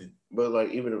tested. But like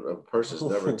even if a person's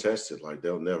never tested, like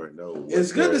they'll never know.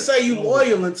 It's good to say you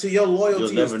loyal until your loyalty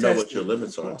is tested. You'll never know what your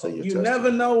limits are until you're tested. You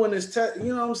never know when it's tested.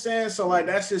 You know what I'm saying? So like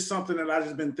that's just something that I've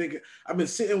just been thinking. I've been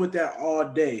sitting with that all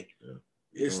day. Yeah.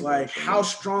 It's like how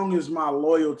strong is my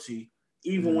loyalty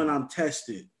even when I'm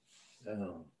tested?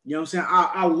 You know what I'm saying?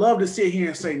 I love to sit here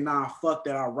and say, nah, fuck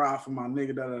that. I ride for my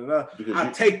nigga,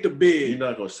 I take the bid. You're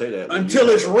not going to say that. Until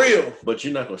it's real. But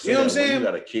you're not going to say that when you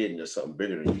got a kid and there's something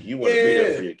bigger than you. You want to be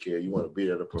there for your kid. You want to be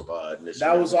there to provide. And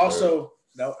that was also,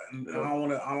 I don't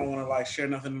want to like share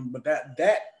nothing, but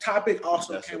that topic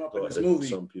also came up in this movie.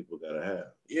 Some people got to have.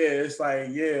 Yeah, it's like,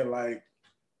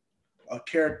 a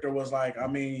character was like, I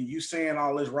mean, you saying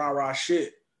all this rah-rah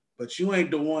shit, but you ain't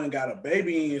the one got a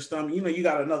baby in your stomach. You know, you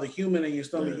got another human in your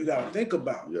stomach you got to think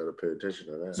about. You got to pay attention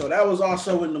to that. So that was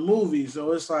also in the movie.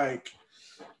 So it's like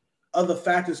other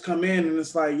factors come in and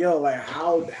it's like, yo, like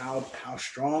how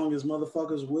strong is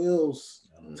motherfuckers' wills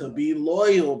to be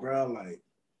loyal, bro? Like,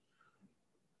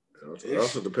 it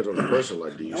also depends on the person.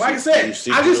 Like, I said,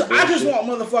 I just want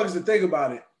motherfuckers to think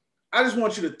about it. I just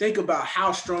want you to think about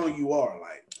how strong you are.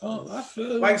 Like, I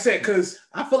feel like I said, because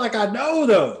I feel like I know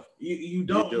though. You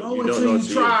don't know until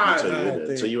you try.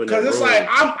 Because it's like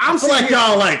I'm feel like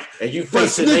y'all like, and you but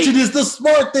snitching is the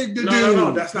smart thing to do.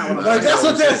 No, that's not what I'm saying. That's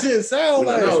what that shit sounds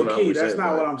like. No, Key, that's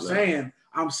not what I'm saying.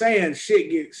 I'm saying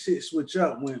shit switch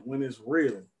up when it's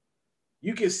real.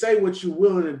 You can say what you're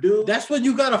willing to do. That's when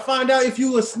you gotta find out if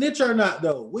you a snitch or not,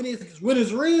 though. When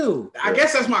it's real. I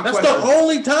guess that's my question. That's the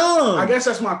only time. I guess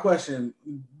that's my question.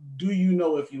 Do you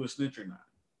know if you a snitch or not?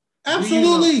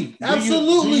 Absolutely.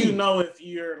 Do you know if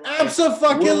you're like,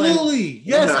 absolutely?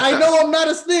 Yes, I know I'm not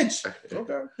a snitch.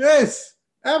 Okay. Yes,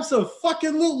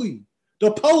 absolutely.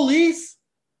 The police.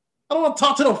 I don't want to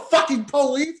talk to the fucking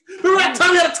police. Remember that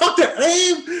time you had to talk to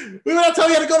Abe? Remember that time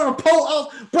you had to go to the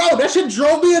police? Bro, that shit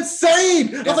drove me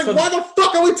insane. I was like, why the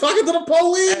fuck are we talking to the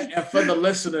police? And for the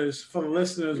listeners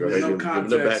with no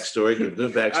context. Give the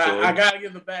backstory. I gotta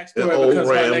give the backstory. The old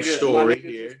Ram story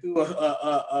here. Do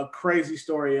a crazy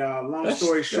story, y'all. Long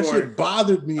story short. That shit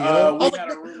bothered me.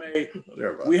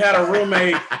 We had a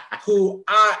roommate who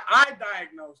I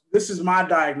diagnosed. This is my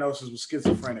diagnosis with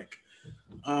schizophrenic.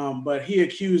 But he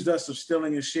accused us of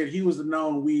stealing his shit. He was the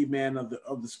known weed man of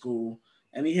the school,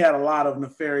 and he had a lot of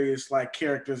nefarious like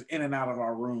characters in and out of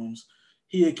our rooms.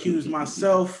 He accused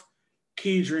myself,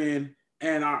 Kedrian,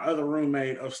 and our other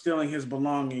roommate of stealing his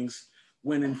belongings,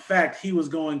 when in fact he was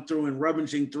going through and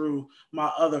rummaging through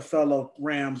my other fellow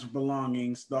Rams'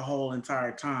 belongings the whole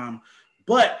entire time.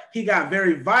 But he got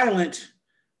very violent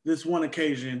this one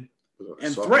occasion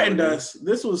and threatened us.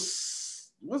 This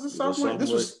was it sophomore? This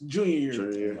was junior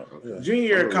year. Junior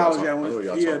year of college.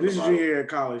 This is junior year of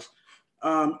college.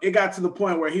 It got to the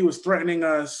point where he was threatening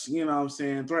us, you know what I'm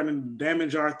saying, threatening to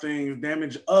damage our things,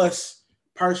 damage us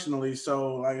personally.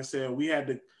 So, like I said, we had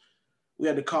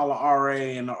to call a RA,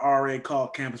 and the RA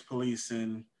called campus police,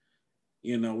 and,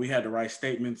 you know, we had to write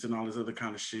statements and all this other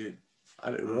kind of shit.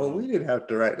 We didn't have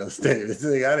to write no statements. I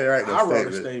didn't write no statement. I wrote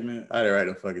a statement. I didn't write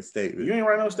no fucking statement. You ain't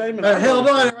write no statement? Hell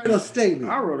no, I didn't write no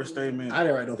statement. I wrote a statement. I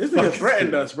didn't write no This nigga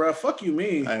threatened us, bro. Fuck you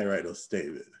mean? I didn't write no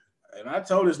statement. And I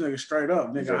told this nigga straight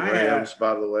up, nigga, I Rams,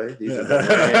 by the way. These are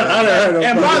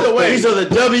and by the way, these are the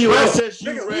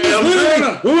WSSU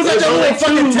Rams. We was at that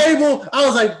fucking table. I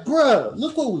was like, bro,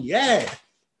 look where we at.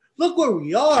 Look where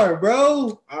we are,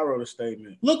 bro. I wrote a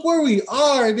statement. Look where we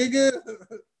are, nigga.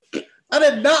 I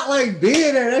did not like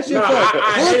being there. That shit. No,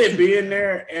 I hated being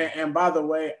there. And by the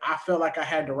way, I felt like I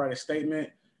had to write a statement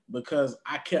because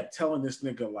I kept telling this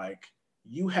nigga, like,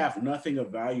 you have nothing of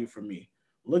value for me.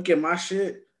 Look at my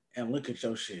shit and look at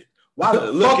your shit. Why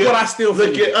the fuck would I steal from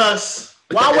you? Look at us.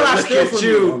 Why would I steal from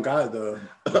you? Oh, God, though.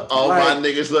 All my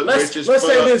niggas look rich as fuck. Let's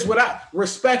say this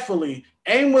respectfully.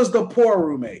 AIM was the poor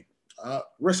roommate.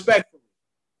 Respectfully.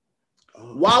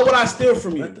 Why would I steal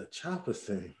from you? Let the chopper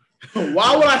sing.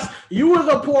 Why would I? You were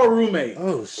the poor roommate.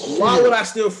 Oh shit! Why would I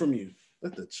steal from you?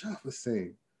 Let the chopper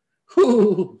sing.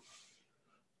 And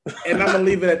I'm gonna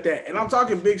leave it at that. And I'm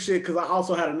talking big shit because I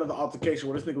also had another altercation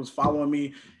where this nigga was following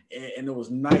me, and it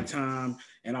was nighttime,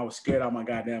 and I was scared out of my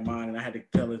goddamn mind, and I had to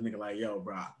tell this nigga like, "Yo,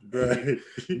 bro." Right.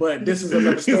 But this is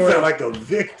another story. You sound like a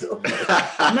victim.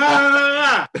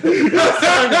 Nah. You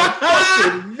sound like a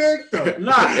fucking victim.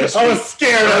 Nah. I was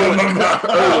scared of him.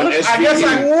 I guess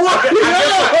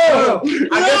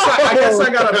I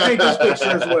gotta paint this picture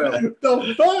as well.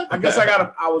 The fuck?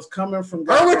 I was coming from. We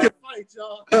can fight,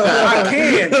 y'all.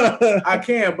 I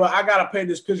can, but I gotta paint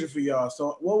this picture for y'all.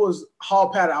 So what was Hall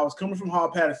Patterson? I was coming from Hall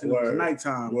Patterson. It was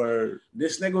nighttime.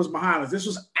 This nigga was behind us. This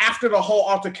was after the whole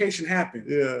altercation happened.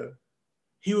 Yeah.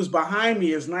 He was behind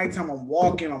me. It's nighttime. I'm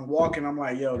walking. I'm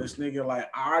like, yo, this nigga, like,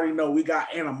 I already know we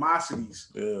got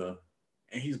animosities. Yeah.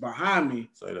 And he's behind me.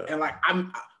 Say that. And like, I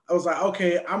was like,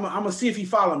 okay, I'm gonna see if he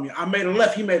followed me. I made a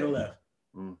left. He made a left.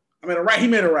 I made a right. He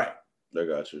made a right. I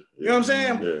got you. Yeah. You know what I'm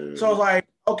saying? Yeah. So I was like,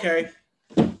 okay.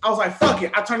 I was like, fuck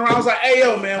it. I turned around. I was like, hey,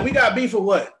 yo, man, we got beef or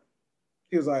what?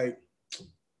 He was like,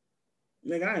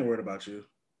 nigga, I ain't worried about you.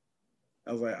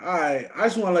 I was like, all right, I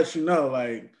just want to let you know,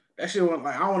 like, that shit went,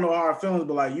 like, I don't know hard feelings,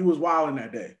 but like, you was wilding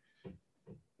that day.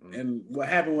 And what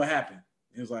happened?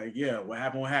 He was like, yeah, what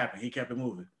happened? He kept it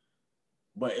moving.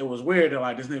 But it was weird that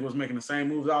like this nigga was making the same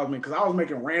moves I was making, because I was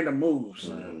making random moves.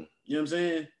 You know what I'm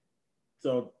saying?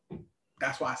 So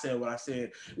that's why I said what I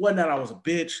said. It wasn't that I was a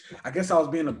bitch. I guess I was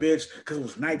being a bitch because it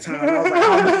was nighttime. And I was like,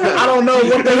 I don't know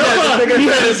what they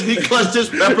had. He clutched his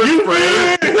pepper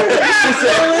spray. He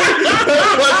said,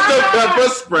 clutched the pepper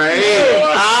spray.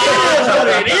 That's what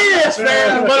it is,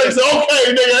 man. But it's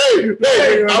okay, nigga.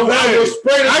 Hey, I was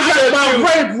spraying. I got my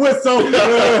rape whistle.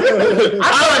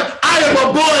 I am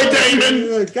a boy,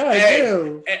 Damon. God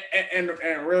damn.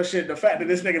 And real shit, the fact that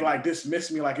this nigga like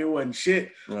dismissed me like it wasn't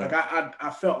shit, like I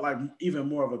felt like even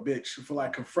more of a bitch for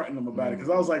like confronting him about it because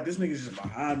I was like, this nigga's just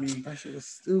behind me. That shit was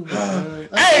stupid.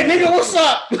 Hey, nigga, what's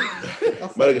up? He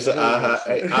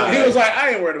was like,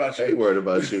 I ain't worried about you. I ain't worried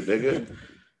about you, nigga.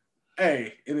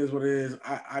 Hey, it is what it is.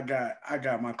 I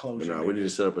got my closure. No, we need to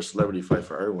set up a celebrity fight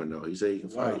for Irwin though. He said he can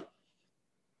fight.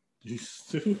 You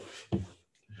stupid.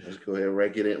 Let's go ahead and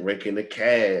rake in the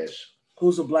cash.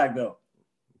 Who's a black belt?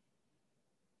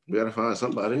 We gotta find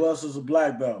somebody. Who else is a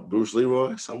black belt? Bruce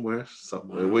Leroy, somewhere.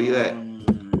 Where you at? You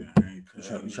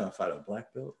trying to fight a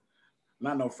black belt?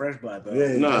 Not no fresh black belt.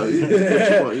 Yeah. No,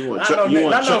 you want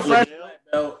no fresh black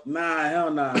belt. Nah,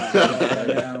 hell nah.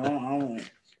 I don't.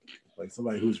 Like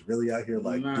somebody who's really out here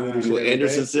like doing this shit. shit.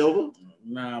 Anderson Silva?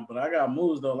 Nah, but I got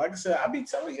moves though. Like I said, I be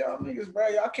telling y'all niggas, bro,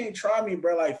 y'all can't try me,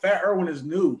 bro. Like Fat Irwin is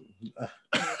new.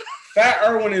 Fat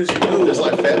Irwin is new. Just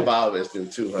like Fat Bob is new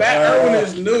too. Huh? Fat Irwin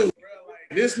is new, bro.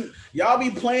 Like this, y'all be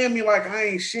playing me like I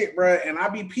ain't shit, bro, and I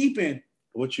be peeping.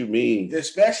 What you mean?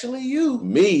 Especially you.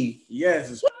 Me?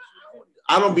 Yes.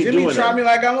 I don't be Jimmy doing try that. me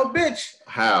like I'm a bitch.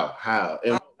 How?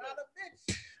 And I'm not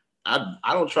a bitch.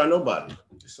 I don't try nobody.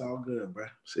 It's all good, bro.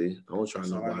 See, I don't try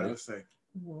nobody. All I gotta say.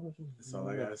 That's all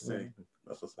I gotta say.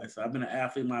 Like, so I've been an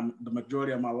athlete the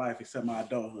majority of my life except my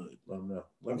adulthood.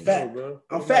 I'm fat, bro.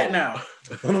 I'm fat now.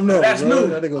 I don't know. That's new.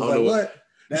 That nigga was like, what? You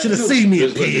That's should have new. seen me.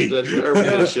 Let's let Irwin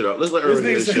get his shit off. Let's let Irwin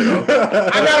get his shit off.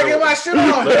 I gotta get my shit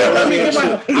on. Let me get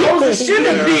my. I was a shit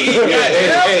in me.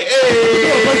 Hey.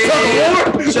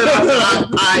 Shout out to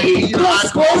I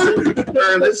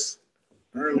Ernest.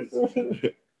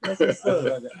 That's what's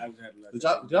up. Did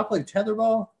y'all play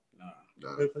tetherball?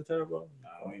 No. Play tetherball? No,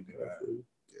 I ain't do that.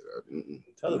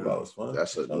 Tetherball was fun.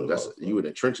 That's you in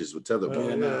the trenches with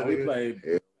tetherball. Yeah, we played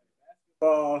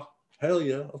basketball. Hell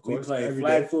yeah, of course. We played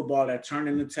flag football that turned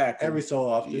into tackle every so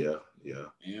often. Yeah. You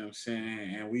know what I'm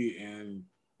saying? And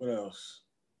what else?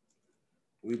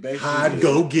 We basically hide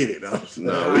go get it. No,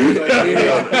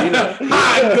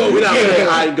 hide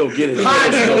go get it.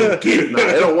 No,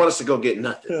 they don't want us to go get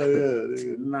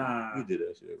nothing. Nah, we did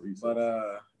that shit recently. But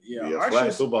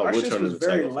our shit was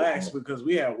very lax because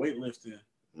we had weightlifting.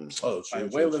 Oh, true.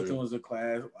 Weightlifting was a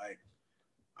class. Like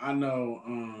I know,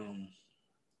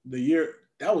 the year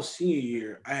that was senior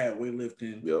year, I had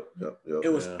weightlifting. Yep.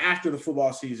 It was after the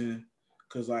football season.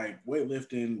 Cause like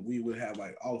weightlifting, we would have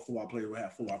like all the football players would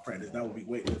have football practice. That would be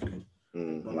weightlifting.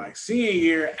 Mm-hmm. But like senior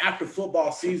year after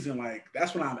football season, like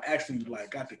that's when I'm actually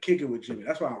like got to kick it with Jimmy.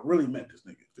 That's when I really met this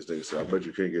nigga. This nigga said, "I bet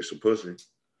you can't get some pussy."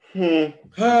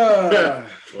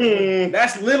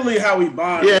 That's literally how we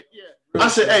bonded. Yeah. I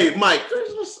said, "Hey, Mike,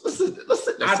 let's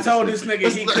I told this nigga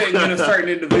he couldn't get a certain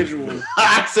individual."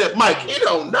 I said, "Mike, he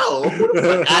don't know."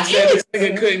 I said this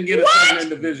nigga couldn't get a certain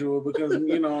individual because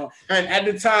at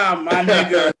the time my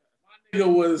nigga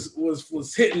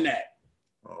was hitting that.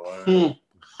 And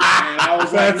I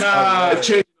was like, nah.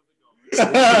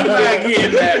 Not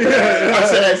getting that. I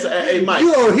said, "Hey, Mike,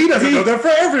 he doesn't know that for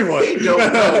everyone. He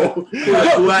don't know who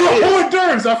I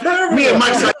is. For everyone. Me and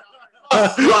Mike's like,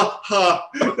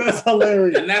 that's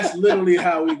hilarious. And that's literally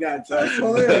how we got tight.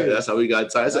 That's how we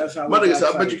got tight. My nigga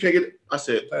said, "I bet you can't get it." I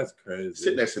said, "That's crazy."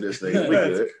 Sit next to this thing. We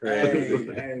good.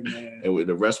 Hey, man. And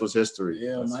the rest was history.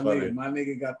 Yeah, my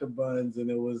nigga got the buns, and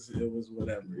it was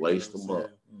whatever. Laced them up.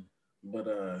 But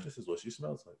this is what she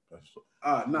smells like.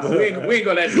 No, we ain't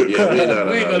go that deep. Yeah, we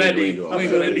ain't go that deep. We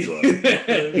ain't go that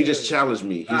deep. He just challenged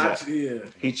me.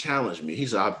 He challenged me. He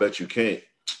said, "I bet you can't."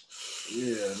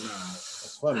 Yeah,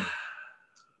 that's funny.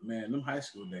 Man, them high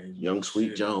school days. Young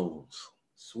Sweet Jones.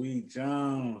 Sweet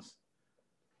Jones.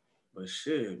 But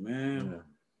shit, man.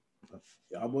 Yeah.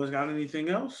 Y'all boys got anything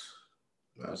else?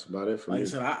 That's about it for me. Like I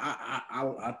said,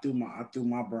 I threw my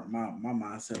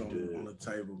mindset on the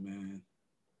table, man.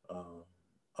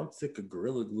 I'm sick of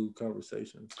Gorilla Glue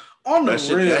conversation. On the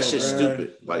real, that shit's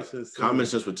stupid. Like common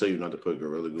sense would tell you not to put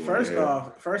Gorilla Glue.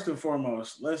 First and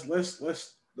foremost, let's.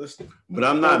 But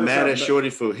I'm not mad at Shorty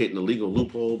for hitting the legal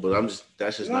loophole. But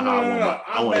that's just not how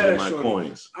I want to get my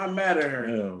coins. I'm mad at her.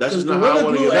 Yeah. That's just not how I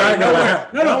want to get my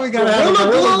coins. No.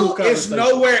 Gorilla Glue is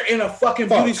nowhere in a fucking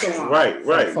beauty salon. Right.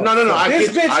 No. This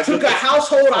bitch took a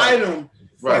household item,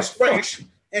 right?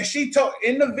 And she told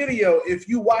in the video. If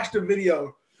you watch the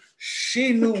video,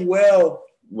 she knew well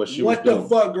what the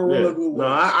fuck Gorilla Glue was. No,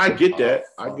 I get that.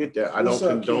 I get that. I don't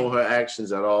condone her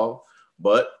actions at all.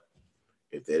 But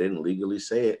if they didn't legally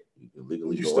say it, you can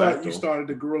legally go after them. You started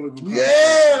the Gorilla Glue.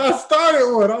 Yeah, I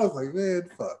started one. I was like, man,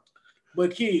 fuck.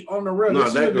 But Key, on the real, this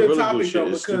is a good topic though,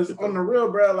 because on the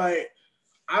real, bro, like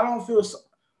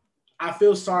I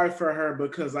feel sorry for her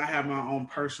because I have my own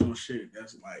personal shit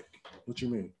that's like. What you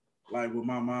mean? Like with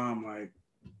my mom, like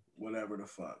whatever the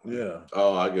fuck. Yeah.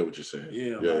 Oh, I get what you're saying.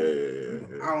 Yeah. Yeah.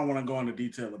 I don't want to go into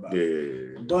detail about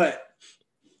it. Yeah. But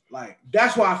like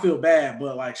that's why I feel bad.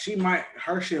 But like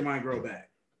her shit might grow back.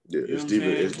 Yeah, it's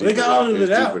deeper. They got all of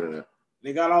it out.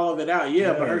 They got all of it out.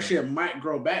 Yeah, but her shit might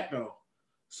grow back though.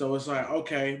 So it's like,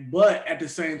 okay. But at the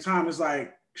same time, it's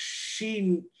like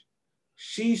she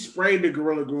sprayed the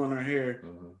Gorilla Glue in her hair.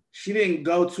 Mm-hmm. She didn't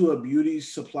go to a beauty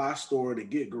supply store to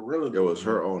get Gorilla Glue. It was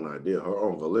her own idea, her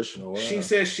own volition. She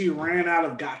said she ran out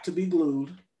of Got to Be Glued.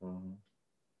 Mm-hmm.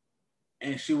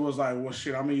 And she was like, well,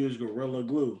 shit, I'm going to use Gorilla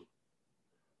Glue.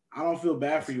 I don't feel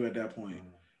bad for you at that point.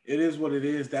 It is what it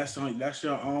is. That's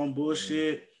your own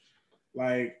bullshit.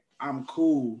 Like, I'm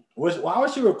cool. Why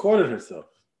was she recording herself?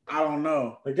 I don't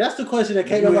know. Like that's the question that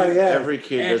came everybody asked. Every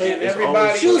kid, and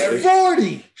everybody. She's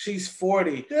 40. She's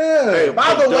 40. Yeah. Hey,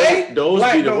 by the way, those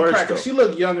be the worst. Though. She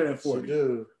looked younger than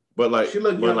 40. But like,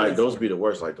 those be the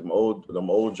worst. Like them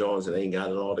old Jones that ain't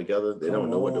got it all together. They don't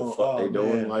know what the fuck they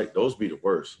doing. Like those be the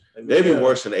worst. They be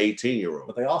worse than an 18-year-old.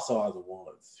 But they also are the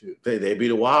ones too. They be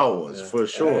the wild ones for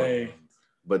sure. Hey.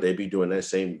 But they be doing that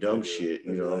same dumb shit.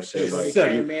 You know what I'm saying? Like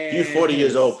you 40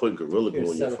 years old putting Gorilla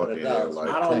Glue in your fucking hair. Like,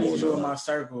 I don't need you in my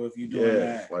circle if you doing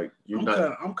that. Like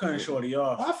I'm cutting Shorty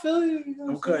off. I feel you.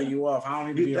 I'm cutting you off. I don't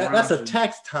need to be around. That's a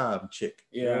tax time chick.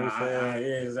 Yeah,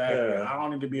 exactly. Yeah. I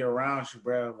don't need to be around you,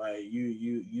 bro. Like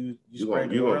you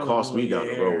gonna cost me down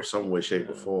the road some way, shape,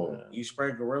 or form. You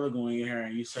spray Gorilla Glue in your hair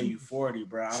and you say you 40,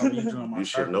 bro. I don't need you in my circle. You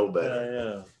should know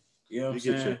better. Yeah. You know what I'm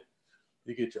saying?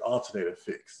 You get your alternator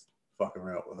fixed. Fucking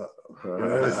around with her. You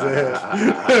know what I'm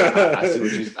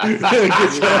saying?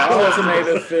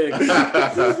 Alternator fix.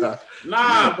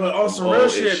 Nah, but on some real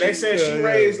shit, they said she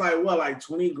raised like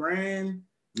 20 grand.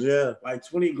 Yeah. Like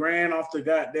 20 grand off the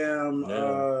goddamn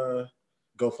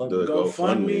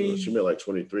GoFundMe. She made like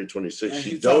 23, 26.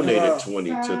 She donated 20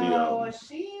 to the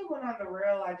she went on the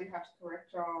real. I do have to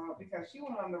correct y'all because she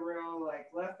went on the real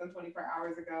like less than 24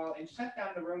 hours ago and shut down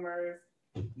the rumors.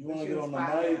 You want to get on the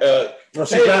mic?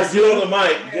 Taylor, get on the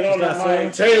mic. Get on the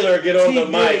mic. Taylor, get on the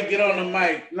mic. Get on the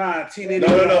mic. Nah, T didn't.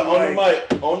 No, on the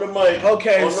mic. On the mic.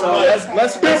 Okay, so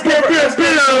let's give Cameron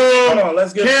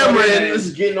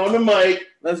is getting on the mic.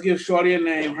 Let's give Shorty a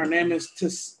name. Her name is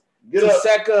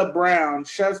Taseka Brown.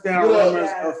 Shuts down rumors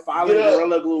of filing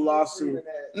Gorilla Glue lawsuit.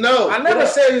 No, I never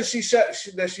said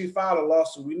that she filed a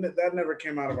lawsuit. That never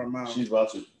came out of her mouth. She's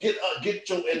about to get up. Get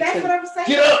your. That's what I'm saying.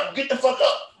 Get up. Get the fuck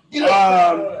up.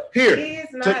 Here.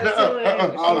 He's not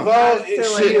although she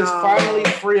is finally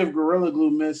free of Gorilla Glue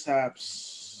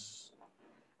mishaps,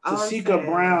 Taseka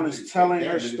Brown is telling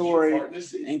her story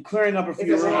and clearing up a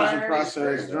few rumors in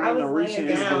process during the recent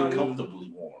interview.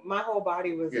 My whole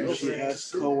body was over. She has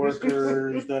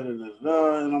coworkers,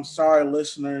 and I'm sorry,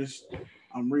 listeners.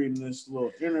 I'm reading this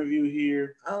little interview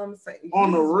here. On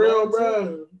the real,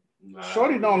 bro.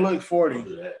 Shorty don't look 40.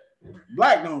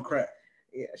 Black don't crack.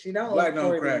 Yeah, she don't Black look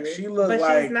 40. Don't crack.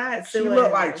 She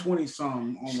look like 20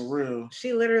 something on the real.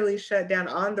 She literally shut down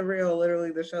on the real,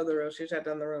 literally the show The Real. She shut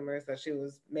down the rumors that she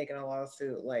was making a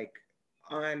lawsuit like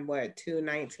on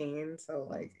 2/19. So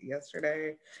like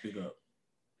yesterday. Speak up.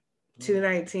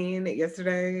 2/19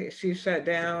 yesterday. She shut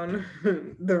down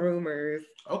the rumors.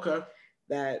 Okay.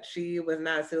 That she was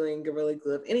not suing Gorilla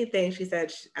Glue. If anything, she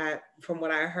said, from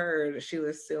what I heard, she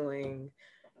was suing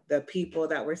the people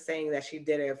that were saying that she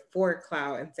did it for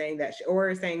clout and saying that she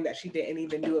didn't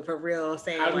even do it for real,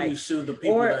 saying how do you sue the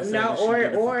people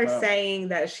saying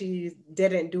that she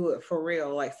didn't do it for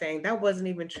real, like saying that wasn't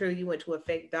even true. You went to a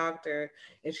fake doctor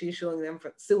and she's suing them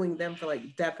for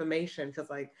like defamation because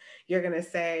like you're gonna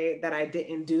say that I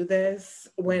didn't do this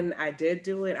when I did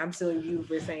do it. I'm suing you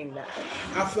for saying that.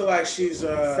 I feel like she's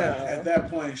at that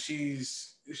point she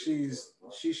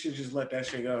should just let that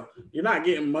shit go. You're not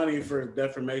getting money for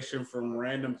defamation from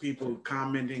random people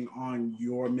commenting on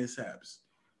your mishaps.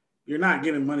 You're not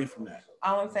getting money from that.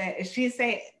 All I'm saying is she's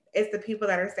saying it's the people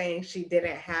that are saying she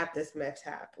didn't have this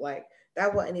mishap. Like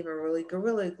that wasn't even really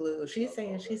Gorilla Glue. She's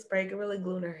saying she sprayed Gorilla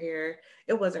Glue in her hair.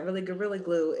 It wasn't really Gorilla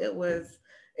Glue. It was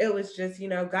just,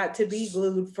 got to be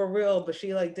glued for real, but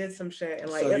she like did some shit and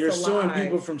like so it's you're a suing lie.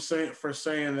 People for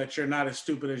saying that you're not as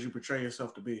stupid as you portray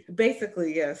yourself to be.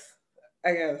 Basically, yes.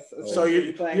 I guess. So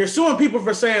you're suing people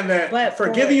for saying that, for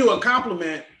giving you a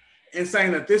compliment and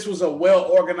saying that this was a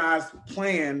well-organized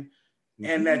plan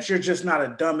and that you're just not a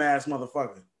dumbass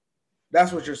motherfucker.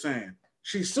 That's what you're saying.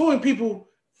 She's suing people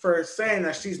for saying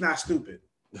that she's not stupid.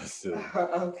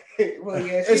 Okay. Well,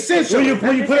 yeah. Essentially,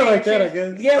 when you put it like that, I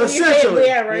guess. Yeah, essentially.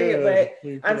 Yeah, right. Yeah, but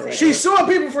I'm saying she's suing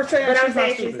people for saying. But I'm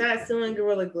saying she's not suing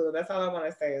Gorilla Glue. That's all I want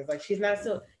to say. Is like she's not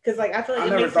suing because like I feel like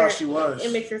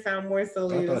it makes her sound more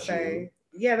silly to say.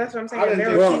 Yeah, that's what I'm saying.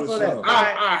 There were people that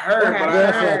I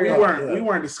heard, but we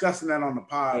weren't discussing that on the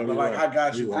pod. But like, I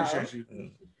got you, appreciate you.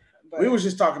 We was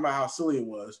just talking about how silly it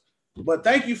was. But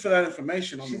thank you for that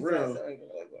information on the real.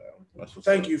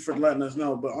 Thank you for letting us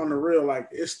know. But on the real, like,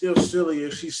 it's still silly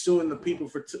if she's suing the people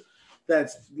for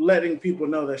that's letting people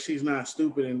know that she's not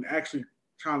stupid and actually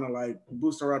trying to like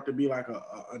boost her up to be like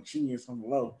a genius on the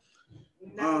low.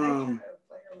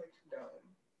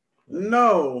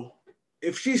 No,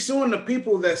 if she's suing the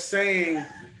people that's saying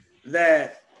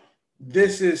that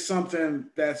this is something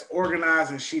that's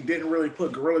organized and she didn't really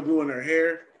put Gorilla Glue in her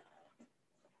hair,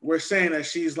 we're saying that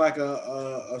she's like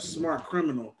a smart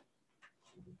criminal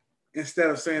instead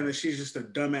of saying that she's just a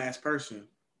dumbass person.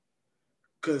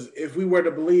 Because if we were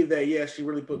to believe that, yeah, she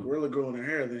really put Gorilla Glue in her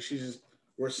hair, then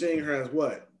we're seeing her as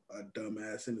what? A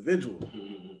dumbass individual.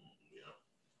 Mm-hmm. Yeah.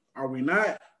 Are we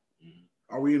not?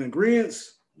 Mm-hmm. Are we in agreement?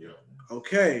 Yeah.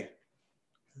 Okay.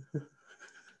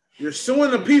 You're suing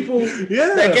the people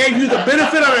that gave you the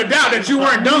benefit of the doubt that you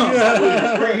weren't dumb.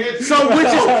 So,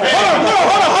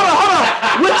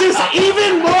 which is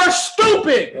even more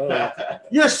stupid.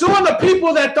 You're suing the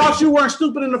people that thought you weren't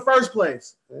stupid in the first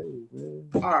place.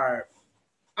 All right.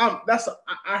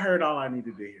 I heard all I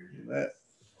needed to hear.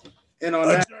 And on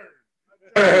that,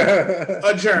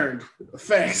 adjourned.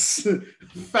 Facts,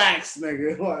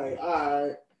 nigga. Like, all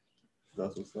right.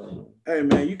 That's what's up. Hey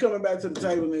man, you coming back to the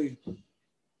table, nigga?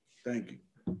 Thank you.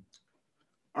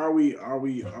 Are we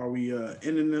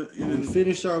ending the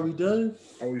finished? Are we done?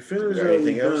 Are we finished? Got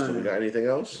anything else? Do we got anything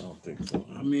else? I don't think so.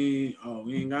 I mean,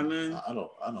 we ain't got nothing. I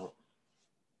don't.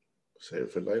 Save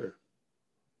it for later.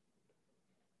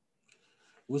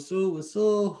 What's up?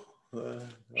 All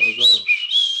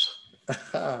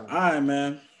right,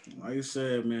 man. Like I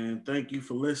said, man, thank you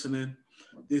for listening.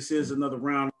 This is another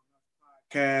round of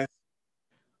podcast.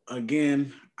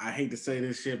 Again, I hate to say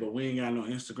this shit, but we ain't got no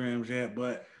Instagrams yet.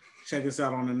 But check us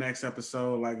out on the next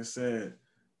episode. Like I said,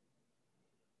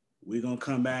 we're going to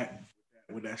come back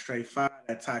with that straight fire,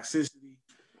 that toxicity,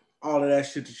 all of that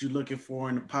shit that you're looking for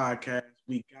in the podcast.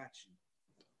 We got you.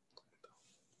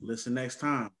 Listen next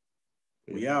time.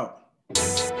 We out.